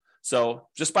investments. So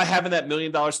just by having that $1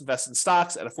 million invested in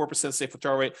stocks at a 4% safe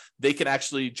withdrawal rate, they can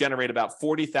actually generate about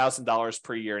 $40,000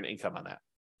 per year in income on that.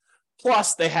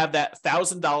 Plus, they have that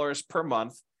 $1,000 per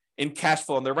month in cash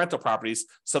flow on their rental properties.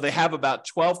 So they have about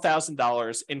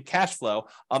 $12,000 in cash flow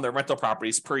on their rental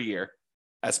properties per year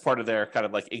as part of their kind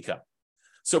of like income.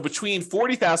 So between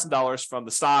 $40,000 from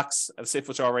the stocks at a safe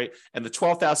withdrawal rate and the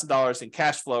 $12,000 in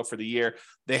cash flow for the year,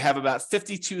 they have about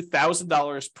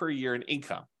 $52,000 per year in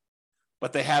income.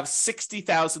 But they have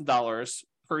 $60,000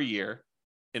 per year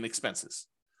in expenses.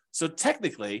 So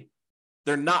technically,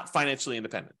 they're not financially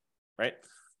independent, right?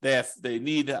 They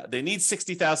need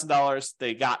 $60,000.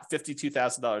 They got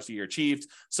 $52,000 a year achieved.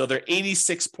 So they're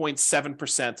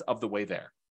 86.7% of the way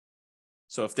there.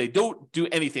 So if they don't do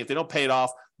anything, if they don't pay it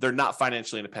off, they're not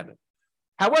financially independent.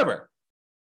 However,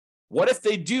 what if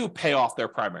they do pay off their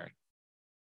primary?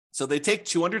 So they take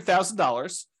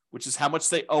 $200,000, which is how much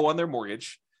they owe on their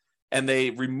mortgage, and they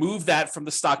remove that from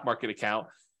the stock market account.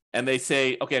 And they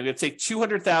say, okay, I'm going to take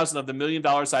 $200,000 of the $1 million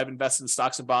I've invested in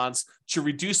stocks and bonds to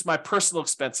reduce my personal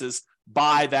expenses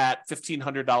by that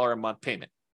 $1,500 a month payment.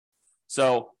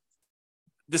 So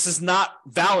this is not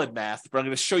valid math, but I'm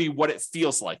going to show you what it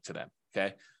feels like to them.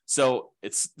 Okay. So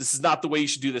this is not the way you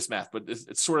should do this math, but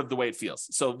it's sort of the way it feels.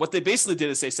 So what they basically did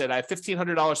is they said, I have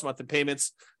 $1,500 a month in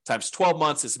payments times 12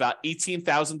 months. It's about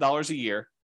 $18,000 a year.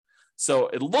 So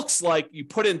it looks like you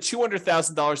put in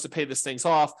 $200,000 to pay this things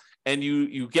off, and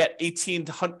you get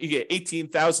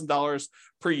 $18,000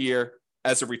 per year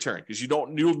as a return because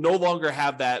you'll no longer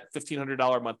have that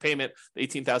 $1,500 a month payment,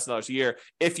 $18,000 a year.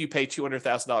 If you pay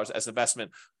 $200,000 as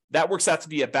investment, that works out to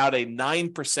be about a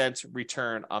 9%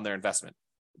 return on their investment.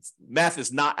 Math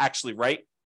is not actually right,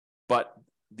 but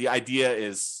the idea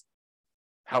is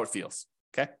how it feels.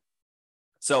 Okay.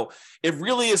 So it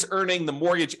really is earning the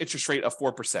mortgage interest rate of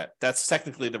 4%. That's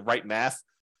technically the right math,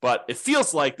 but it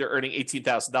feels like they're earning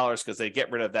 $18,000 because they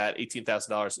get rid of that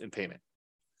 $18,000 in payment.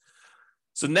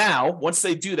 So now, once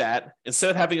they do that, instead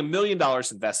of having $1 million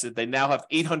invested, they now have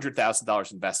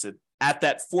 $800,000 invested at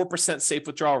that 4% safe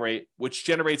withdrawal rate, which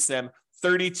generates them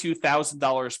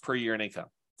 $32,000 per year in income.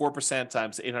 4%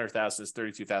 times 800,000 is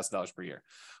 $32,000 per year.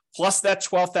 Plus that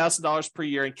 $12,000 per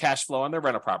year in cash flow on their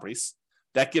rental properties.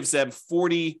 That gives them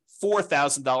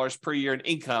 $44,000 per year in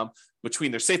income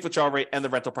between their safe withdrawal rate and the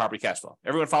rental property cash flow.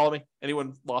 Everyone follow me?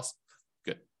 Anyone lost?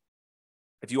 Good.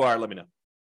 If you are, let me know.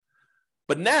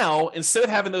 But now, instead of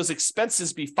having those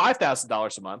expenses be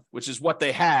 $5,000 a month, which is what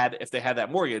they had if they had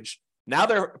that mortgage, now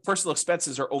their personal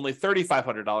expenses are only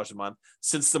 $3,500 a month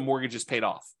since the mortgage is paid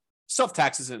off.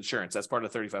 Self-taxes and insurance, that's part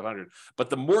of the $3,500. But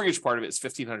the mortgage part of it is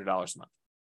 $1,500 a month.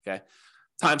 Okay.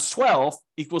 Times 12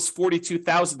 equals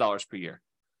 $42,000 per year.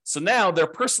 So now their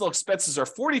personal expenses are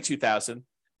 $42,000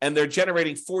 and they're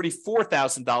generating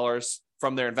 $44,000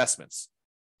 from their investments.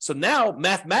 So now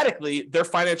mathematically, they're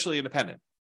financially independent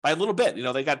by a little bit.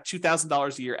 They got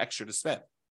 $2,000 a year extra to spend,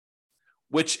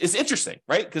 which is interesting,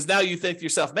 right? Because now you think to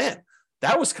yourself, man,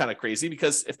 that was kind of crazy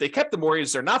because if they kept the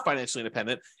mortgage, they're not financially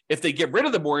independent. If they get rid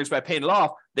of the mortgage by paying it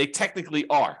off, they technically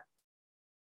are.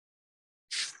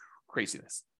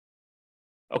 Craziness.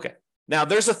 Okay. Now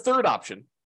there's a third option.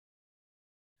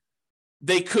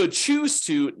 They could choose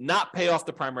to not pay off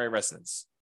the primary residence,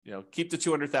 keep the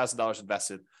 $200,000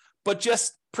 invested, but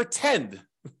just pretend,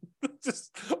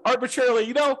 just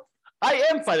arbitrarily, I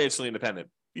am financially independent,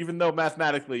 even though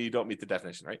mathematically you don't meet the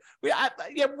definition, right?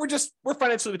 We're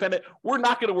financially independent. We're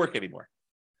not going to work anymore.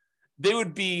 They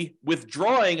would be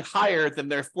withdrawing higher than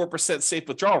their 4% safe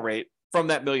withdrawal rate from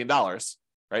that $1 million,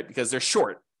 right? Because they're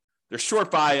short. They're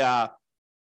short by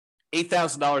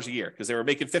 $8,000 a year because they were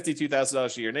making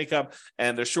 $52,000 a year in income,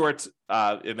 and they're short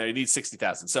and they need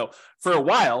 $60,000. So for a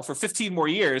while, for 15 more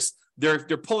years, they're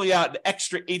pulling out an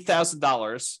extra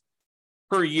 $8,000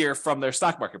 per year from their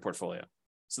stock market portfolio.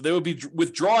 So they would be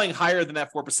withdrawing higher than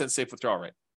that 4% safe withdrawal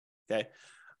rate. Okay,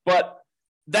 but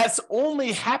that's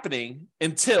only happening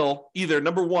until either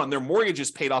number one, their mortgage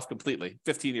is paid off completely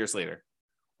 15 years later,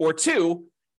 or two,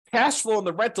 cash flow in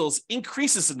the rentals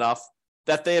increases enough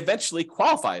that they eventually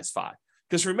qualify as FI.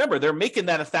 Because remember, they're making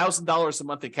that $1,000 a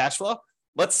month in cash flow.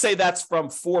 Let's say that's from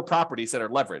 4 properties that are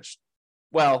leveraged.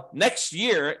 Well, next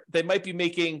year, they might be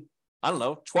making,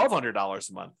 $1,200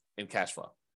 a month in cash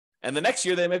flow. And the next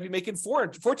year, they might be making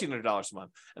 $1,400 a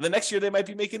month. And the next year, they might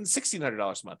be making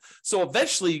 $1,600 a month. So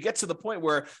eventually, you get to the point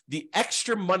where the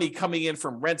extra money coming in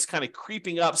from rents kind of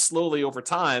creeping up slowly over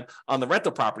time on the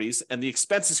rental properties, and the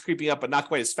expenses creeping up, but not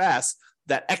quite as fast.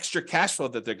 That extra cash flow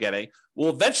that they're getting will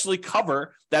eventually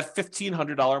cover that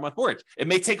 $1,500 a month mortgage. It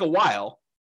may take a while,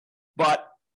 but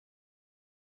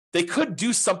they could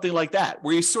do something like that,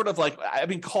 where you sort of I've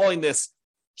been calling this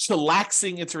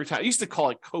chillaxing into retirement. I used to call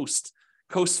it coast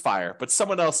fire, but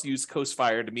someone else used coast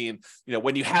fire to mean,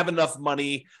 when you have enough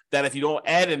money that if you don't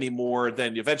add any more,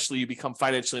 then eventually you become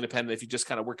financially independent if you just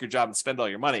kind of work your job and spend all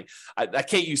your money. I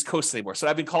can't use coast anymore. So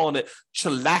I've been calling it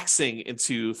chillaxing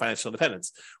into financial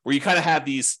independence, where you kind of have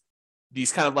these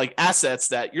kind of assets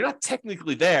that you're not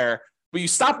technically there, but you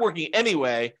stop working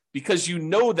anyway, because you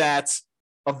know that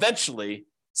eventually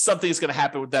something is going to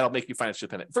happen that'll make you financially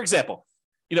independent. For example,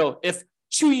 if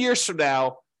 2 years from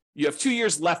now, you have 2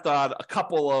 years left on a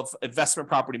couple of investment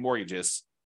property mortgages,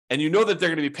 and you know that they're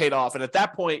going to be paid off. And at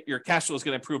that point, your cash flow is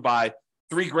going to improve by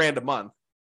 $3,000 a month.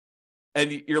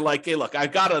 And you're like, hey, look,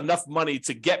 I've got enough money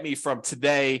to get me from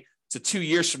today to 2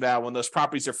 years from now when those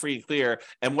properties are free and clear.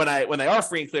 And when they are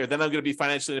free and clear, then I'm going to be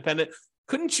financially independent.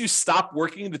 Couldn't you stop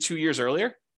working the 2 years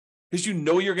earlier? Because you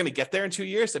know you're going to get there in 2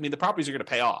 years. I mean, the properties are going to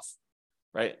pay off,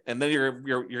 right? And then you're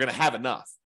going to have enough.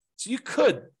 So you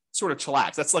could sort of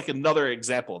chillax. That's another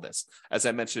example of this, as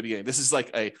I mentioned at the beginning. This is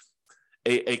a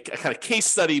kind of case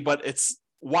study, but it's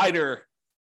wider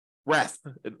breadth.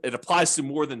 It applies to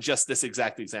more than just this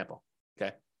exact example.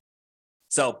 Okay.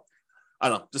 So I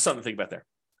don't know, just something to think about there.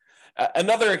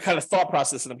 Another kind of thought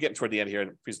process, and I'm getting toward the end here in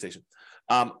the presentation.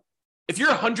 If you're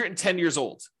 110 years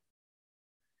old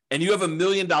and you have $1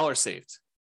 million saved,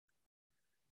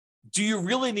 do you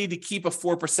really need to keep a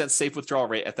 4% safe withdrawal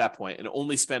rate at that point and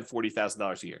only spend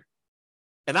 $40,000 a year?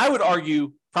 And I would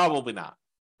argue probably not,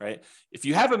 right? If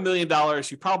you have $1 million,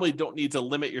 you probably don't need to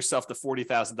limit yourself to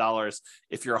 $40,000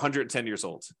 if you're 110 years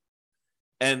old.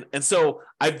 And so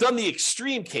I've done the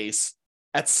extreme case.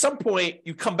 At some point,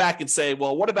 you come back and say,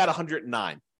 well, what about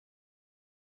 109?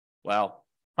 Well,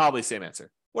 probably same answer.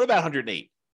 What about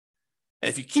 108? And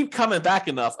if you keep coming back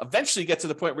enough, eventually you get to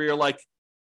the point where you're like,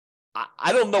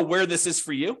 I don't know where this is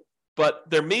for you, but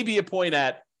there may be a point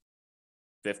at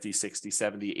 50, 60,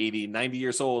 70, 80, 90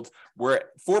 years old where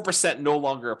 4% no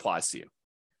longer applies to you.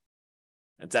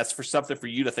 And that's for something for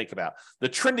you to think about. The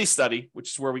Trinity study,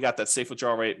 which is where we got that safe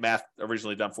withdrawal rate math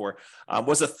originally done for,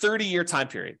 was a 30-year time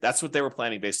period. That's what they were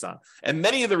planning based on. And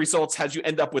many of the results had you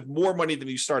end up with more money than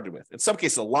you started with. In some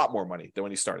cases, a lot more money than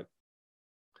when you started.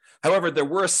 However, there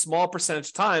were a small percentage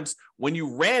of times when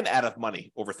you ran out of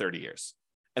money over 30 years.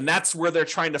 And that's where they're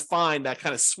trying to find that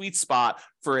kind of sweet spot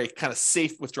for a kind of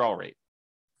safe withdrawal rate.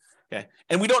 Okay.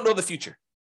 And we don't know the future,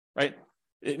 right?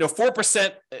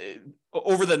 4%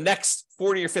 over the next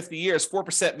 40 or 50 years,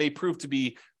 4% may prove to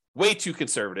be way too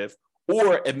conservative,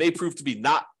 or it may prove to be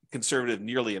not conservative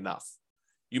nearly enough.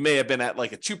 You may have been at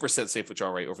like a 2% safe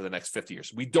withdrawal rate over the next 50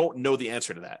 years. We don't know the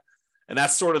answer to that. And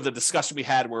that's sort of the discussion we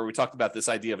had where we talked about this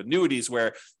idea of annuities,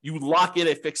 where you lock in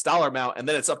a fixed dollar amount and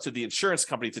then it's up to the insurance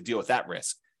company to deal with that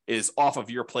risk. It is off of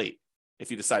your plate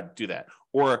if you decide to do that.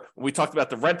 Or we talked about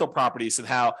the rental properties and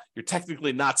how you're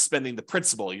technically not spending the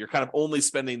principal. You're kind of only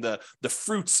spending the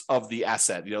fruits of the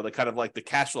asset, the kind of like the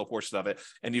cash flow portion of it.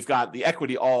 And you've got the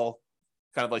equity all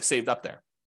kind of like saved up there.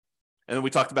 And then we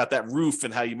talked about that roof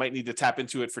and how you might need to tap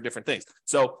into it for different things.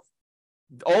 So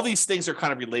all these things are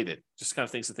kind of related, just kind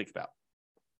of things to think about.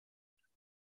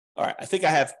 All right, I think I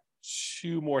have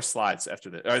 2 more slides after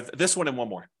this, or this one and one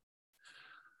more.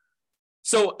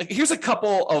 So here's a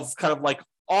couple of kind of like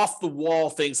off the wall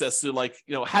things as to like,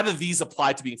 how do these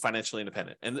apply to being financially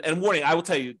independent? And warning, I will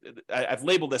tell you, I've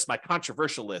labeled this my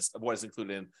controversial list of what is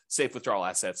included in safe withdrawal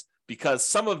assets because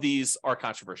some of these are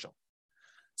controversial.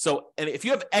 So, and if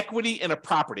you have equity in a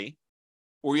property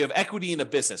or you have equity in a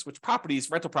business, which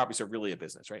rental properties are really a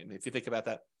business, right? And if you think about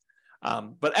that,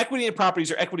 but equity in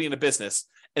properties or equity in a business,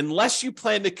 unless you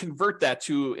plan to convert that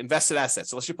to invested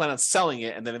assets, unless you plan on selling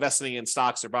it and then investing in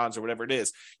stocks or bonds or whatever it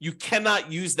is, you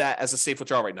cannot use that as a safe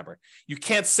withdrawal rate number. You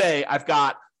can't say, I've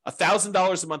got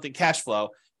 $1,000 a month in cash flow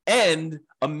and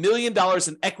 $1 million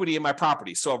in equity in my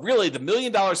property. So really the $1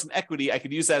 million in equity, I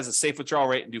could use that as a safe withdrawal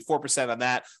rate and do 4% on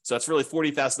that. So it's really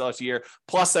 $40,000 a year.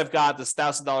 Plus I've got this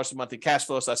 $1,000 a month in cash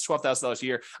flow. So that's $12,000 a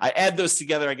year. I add those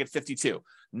together, I get 52.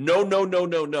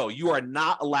 No. You are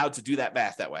not allowed to do that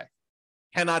math that way.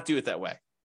 Cannot do it that way.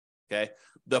 Okay.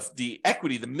 The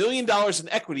equity, the $1 million in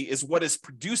equity is what is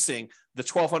producing the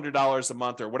 $1,200 a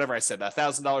month or whatever I said,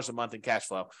 $1,000 a month in cash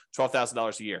flow,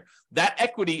 $12,000 a year. That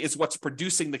equity is what's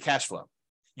producing the cash flow.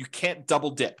 You can't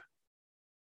double dip.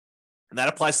 And that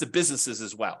applies to businesses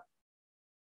as well.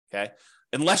 Okay.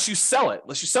 Unless you sell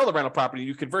the rental property,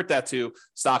 you convert that to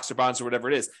stocks or bonds or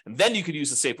whatever it is. And then you could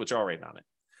use a safe withdrawal rate on it.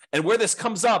 And where this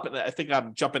comes up, and I think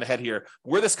I'm jumping ahead here,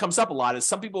 where this comes up a lot is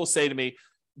some people will say to me,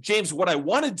 James, what I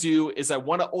want to do is I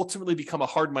want to ultimately become a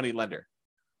hard money lender.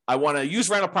 I want to use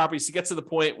rental properties to get to the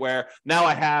point where now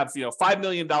I have, $5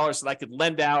 million that I could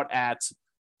lend out at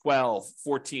 12,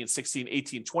 14, 16,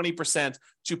 18, 20%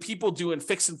 to people doing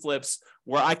fix and flips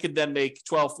where I could then make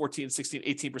 12, 14, 16,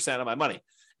 18% of my money.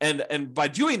 And by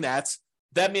doing that,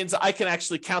 that means I can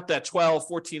actually count that 12,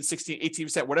 14, 16,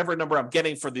 18%, whatever number I'm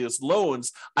getting for those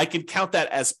loans, I can count that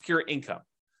as pure income.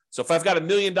 So if I've got $1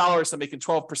 million, I'm making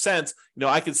 12%,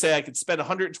 I can say I could spend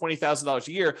 $120,000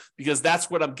 a year because that's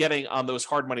what I'm getting on those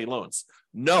hard money loans.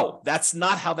 No, that's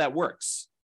not how that works.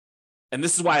 And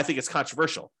this is why I think it's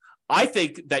controversial. I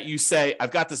think that you say,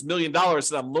 I've got this $1 million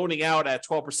that I'm loaning out at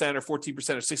 12% or 14%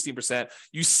 or 16%.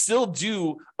 You still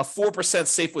do a 4%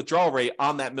 safe withdrawal rate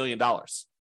on that $1 million.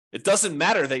 It doesn't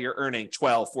matter that you're earning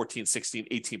 12, 14, 16,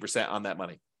 18% on that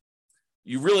money.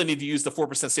 You really need to use the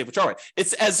 4% safe withdrawal rate.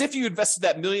 It's as if you invested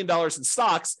that $1 million in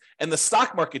stocks and the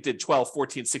stock market did 12,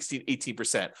 14, 16,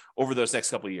 18% over those next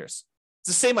couple of years. It's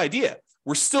the same idea.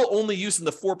 We're still only using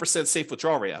the 4% safe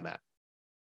withdrawal rate on that.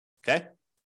 Okay?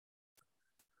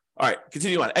 All right,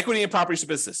 continue on. Equity in properties or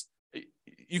business.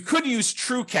 You could use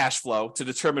true cash flow to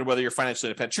determine whether you're financially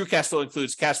independent. True cash flow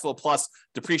includes cash flow plus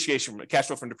depreciation, cash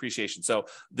flow from depreciation. So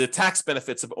the tax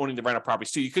benefits of owning the rental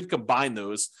properties too. You could combine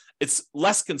those. It's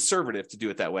less conservative to do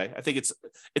it that way. I think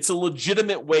it's a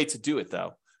legitimate way to do it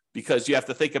though, because you have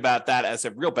to think about that as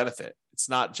a real benefit. It's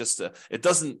not just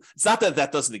it's not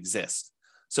that doesn't exist.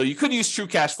 So you could use true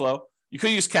cash flow. You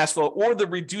could use cash flow or the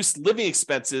reduced living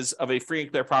expenses of a free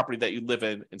and clear property that you live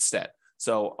in instead.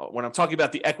 So when I'm talking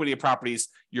about the equity of properties,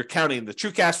 you're counting the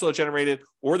true cash flow generated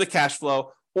or the cash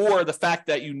flow or the fact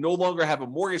that you no longer have a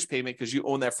mortgage payment because you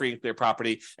own that free and clear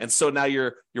property. And so now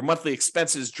your monthly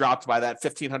expenses dropped by that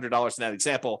 $1,500 in that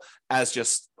example as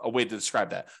just a way to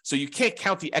describe that. So you can't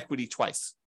count the equity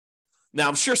twice. Now,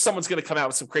 I'm sure someone's going to come out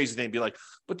with some crazy thing and be like,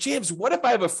 but James, what if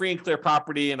I have a free and clear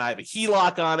property and I have a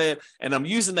HELOC on it and I'm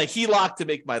using the HELOC to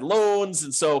make my loans?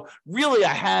 And so really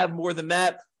I have more than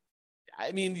that.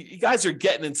 I mean, you guys are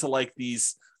getting into like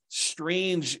these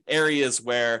strange areas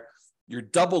where you're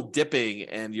double dipping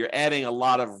and you're adding a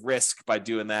lot of risk by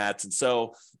doing that. And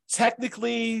so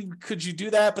technically, could you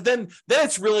do that? But then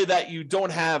it's really that you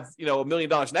don't have, $1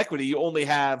 million in equity. You only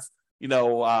have,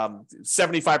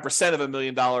 75% of $1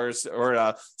 million, or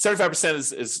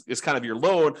 75% is kind of your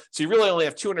loan. So you really only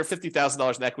have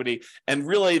 $250,000 in equity. And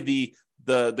really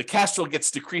the cash flow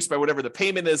gets decreased by whatever the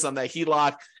payment is on that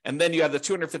HELOC. And then you have the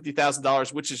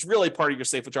 $250,000, which is really part of your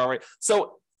safe withdrawal rate.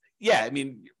 So yeah, I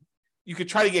mean, you could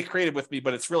try to get creative with me,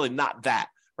 but it's really not that,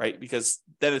 right? Because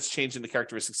then it's changing the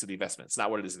characteristics of the investment. It's not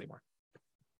what it is anymore.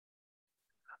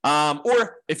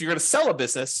 Or if you're going to sell a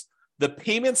business, the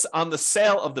payments on the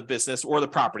sale of the business or the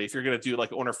property, if you're going to do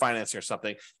like owner financing or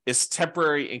something, is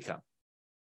temporary income.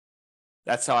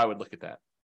 That's how I would look at that.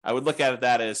 I would look at it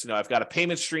that as, I've got a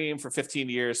payment stream for 15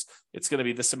 years. It's going to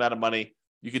be this amount of money.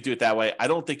 You could do it that way. I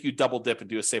don't think you double dip and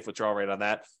do a safe withdrawal rate on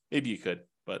that. Maybe you could,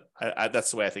 but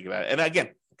that's the way I think about it. And again,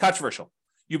 controversial.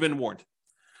 You've been warned.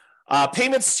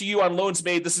 Payments to you on loans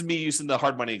made. This is me using the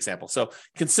hard money example. So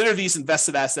consider these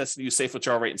invested assets and use safe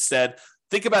withdrawal rate instead.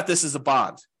 Think about this as a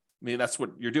bond. I mean, that's what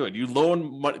you're doing. You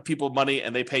loan people money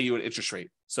and they pay you an interest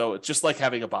rate. So it's just like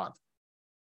having a bond.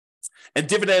 And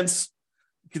dividends,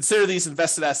 consider these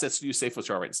invested assets and use safe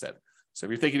withdrawal rate instead. So if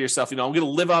you're thinking to yourself, I'm going to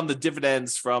live on the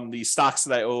dividends from the stocks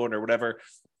that I own or whatever,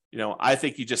 I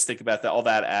think you just think about all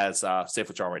that as safe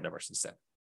withdrawal rate numbers instead.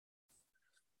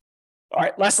 All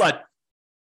right, last slide.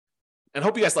 And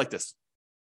hope you guys like this.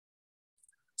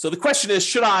 So the question is,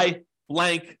 should I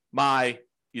blank my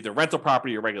either rental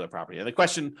property or regular property? And the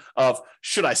question of,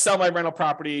 should I sell my rental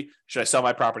property? Should I sell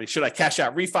my property? Should I cash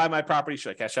out, refi my property?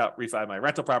 Should I cash out, refi my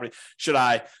rental property? Should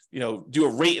I, do a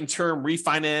rate and term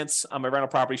refinance on my rental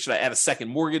property? Should I add a second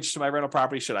mortgage to my rental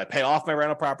property? Should I pay off my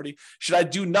rental property? Should I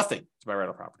do nothing to my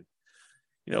rental property?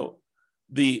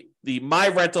 The my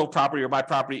rental property or my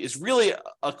property is really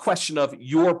a question of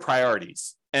your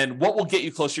priorities and what will get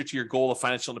you closer to your goal of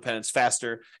financial independence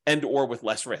faster and or with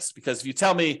less risk. Because if you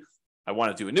tell me I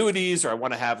want to do annuities or I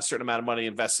want to have a certain amount of money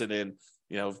invested in,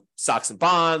 stocks and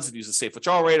bonds and use a safe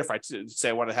withdrawal rate, if I say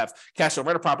I want to have cash on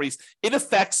rental properties, it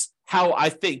affects how I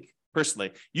think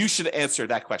personally you should answer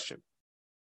that question.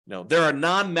 There are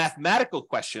non-mathematical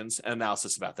questions and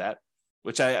analysis about that,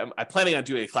 which I'm planning on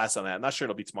doing a class on that. I'm not sure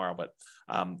it'll be tomorrow, but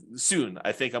soon.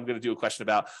 I think I'm going to do a question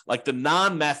about like the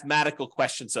non-mathematical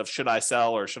questions of should I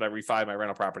sell or should I refi my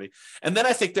rental property? And then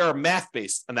I think there are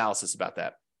math-based analysis about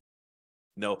that.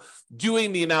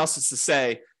 Doing the analysis to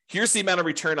say, here's the amount of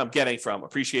return I'm getting from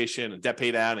appreciation and debt pay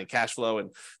down and cash flow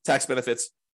and tax benefits.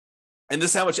 And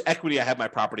this is how much equity I have in my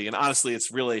property. And honestly,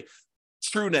 it's really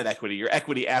true net equity, your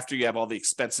equity after you have all the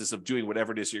expenses of doing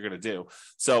whatever it is you're going to do.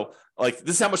 So like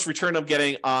this is how much return I'm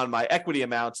getting on my equity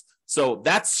amounts. So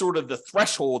that's sort of the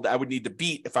threshold I would need to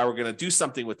beat if I were going to do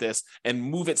something with this and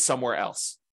move it somewhere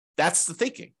else. That's the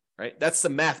thinking, right? That's the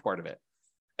math part of it.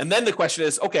 And then the question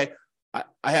is, okay,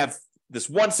 I have this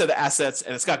one set of assets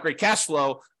and it's got great cash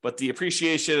flow, but the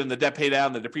appreciation and the debt pay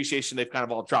down, the depreciation, they've kind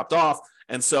of all dropped off.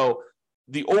 And so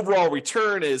the overall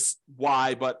return is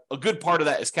Y, but a good part of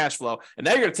that is cash flow. And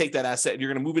now you're going to take that asset and you're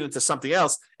going to move it into something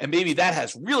else. And maybe that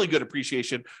has really good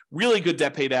appreciation, really good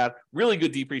debt pay down, really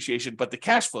good depreciation, but the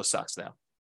cash flow sucks now.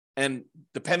 And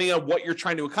depending on what you're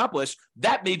trying to accomplish,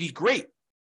 that may be great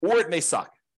or it may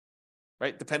suck,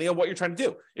 right? Depending on what you're trying to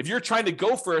do. If you're trying to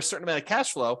go for a certain amount of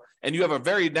cash flow and you have a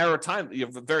very narrow time, you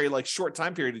have a very short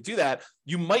time period to do that,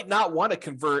 you might not want to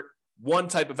convert one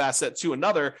type of asset to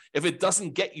another if it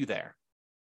doesn't get you there.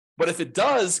 But if it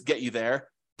does get you there,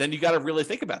 then you got to really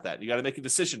think about that. You got to make a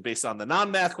decision based on the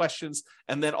non-math questions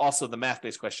and then also the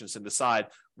math-based questions and decide,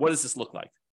 what does this look like?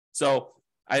 So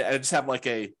I just have like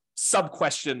a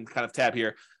sub-question kind of tab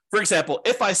here. For example,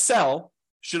 if I sell,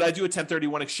 should I do a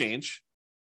 1031 exchange?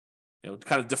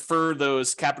 Kind of defer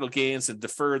those capital gains and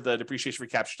defer the depreciation for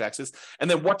capture taxes. And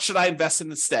then what should I invest in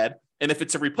instead? And if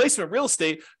it's a replacement real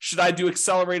estate, should I do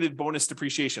accelerated bonus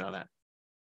depreciation on that?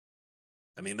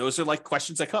 I mean, those are like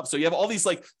questions that come up. So you have all these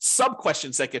like sub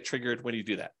questions that get triggered when you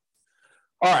do that.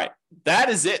 All right. That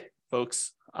is it,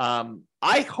 folks.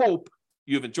 I hope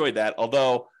you've enjoyed that,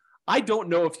 although I don't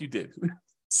know if you did.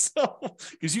 So,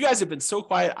 because you guys have been so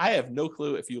quiet, I have no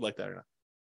clue if you like that or not.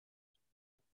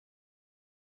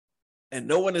 And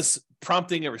no one is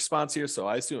prompting a response here, so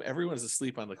I assume everyone is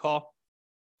asleep on the call,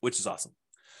 which is awesome.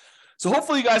 So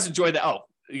hopefully you guys enjoyed that. Oh,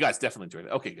 you guys definitely enjoyed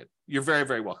it. Okay, good. You're very,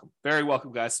 very welcome. Very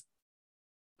welcome, guys.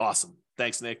 Awesome.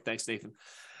 Thanks, Nick. Thanks, Nathan.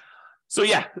 So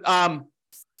yeah,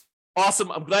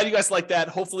 awesome. I'm glad you guys liked that.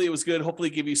 Hopefully it was good. Hopefully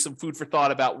it gave you some food for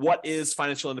thought about what is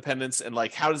financial independence and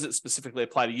like how does it specifically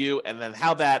apply to you, and then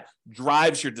how that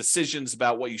drives your decisions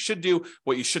about what you should do,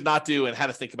 what you should not do, and how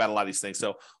to think about a lot of these things.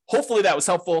 So hopefully that was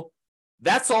helpful.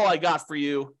 That's all I got for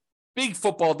you. Big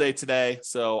football day today.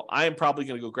 So I am probably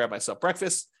going to go grab myself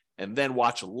breakfast and then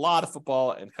watch a lot of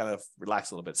football and kind of relax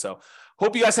a little bit. So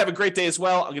hope you guys have a great day as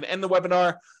well. I'm going to end the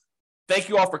webinar. Thank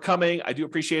you all for coming. I do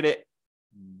appreciate it.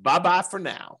 Bye-bye for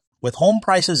now. With home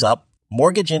prices up,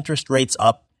 mortgage interest rates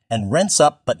up, and rents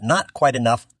up but not quite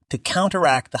enough to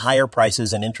counteract the higher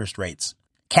prices and interest rates,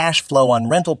 cash flow on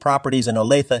rental properties in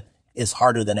Olathe is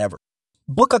harder than ever.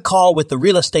 Book a call with the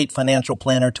Real Estate Financial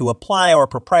Planner to apply our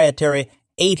proprietary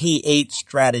 88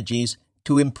 strategies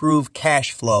to improve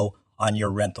cash flow on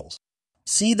your rentals.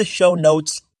 See the show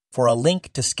notes for a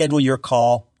link to schedule your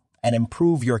call and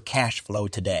improve your cash flow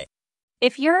today.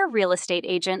 If you're a real estate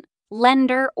agent,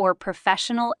 lender, or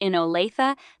professional in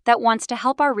Olathe that wants to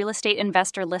help our real estate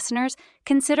investor listeners,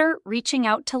 consider reaching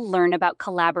out to learn about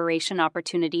collaboration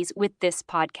opportunities with this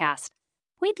podcast.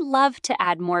 We'd love to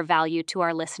add more value to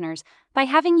our listeners by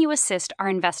having you assist our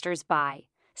investors buy,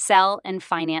 sell, and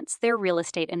finance their real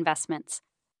estate investments.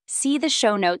 See the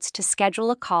show notes to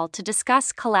schedule a call to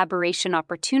discuss collaboration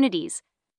opportunities.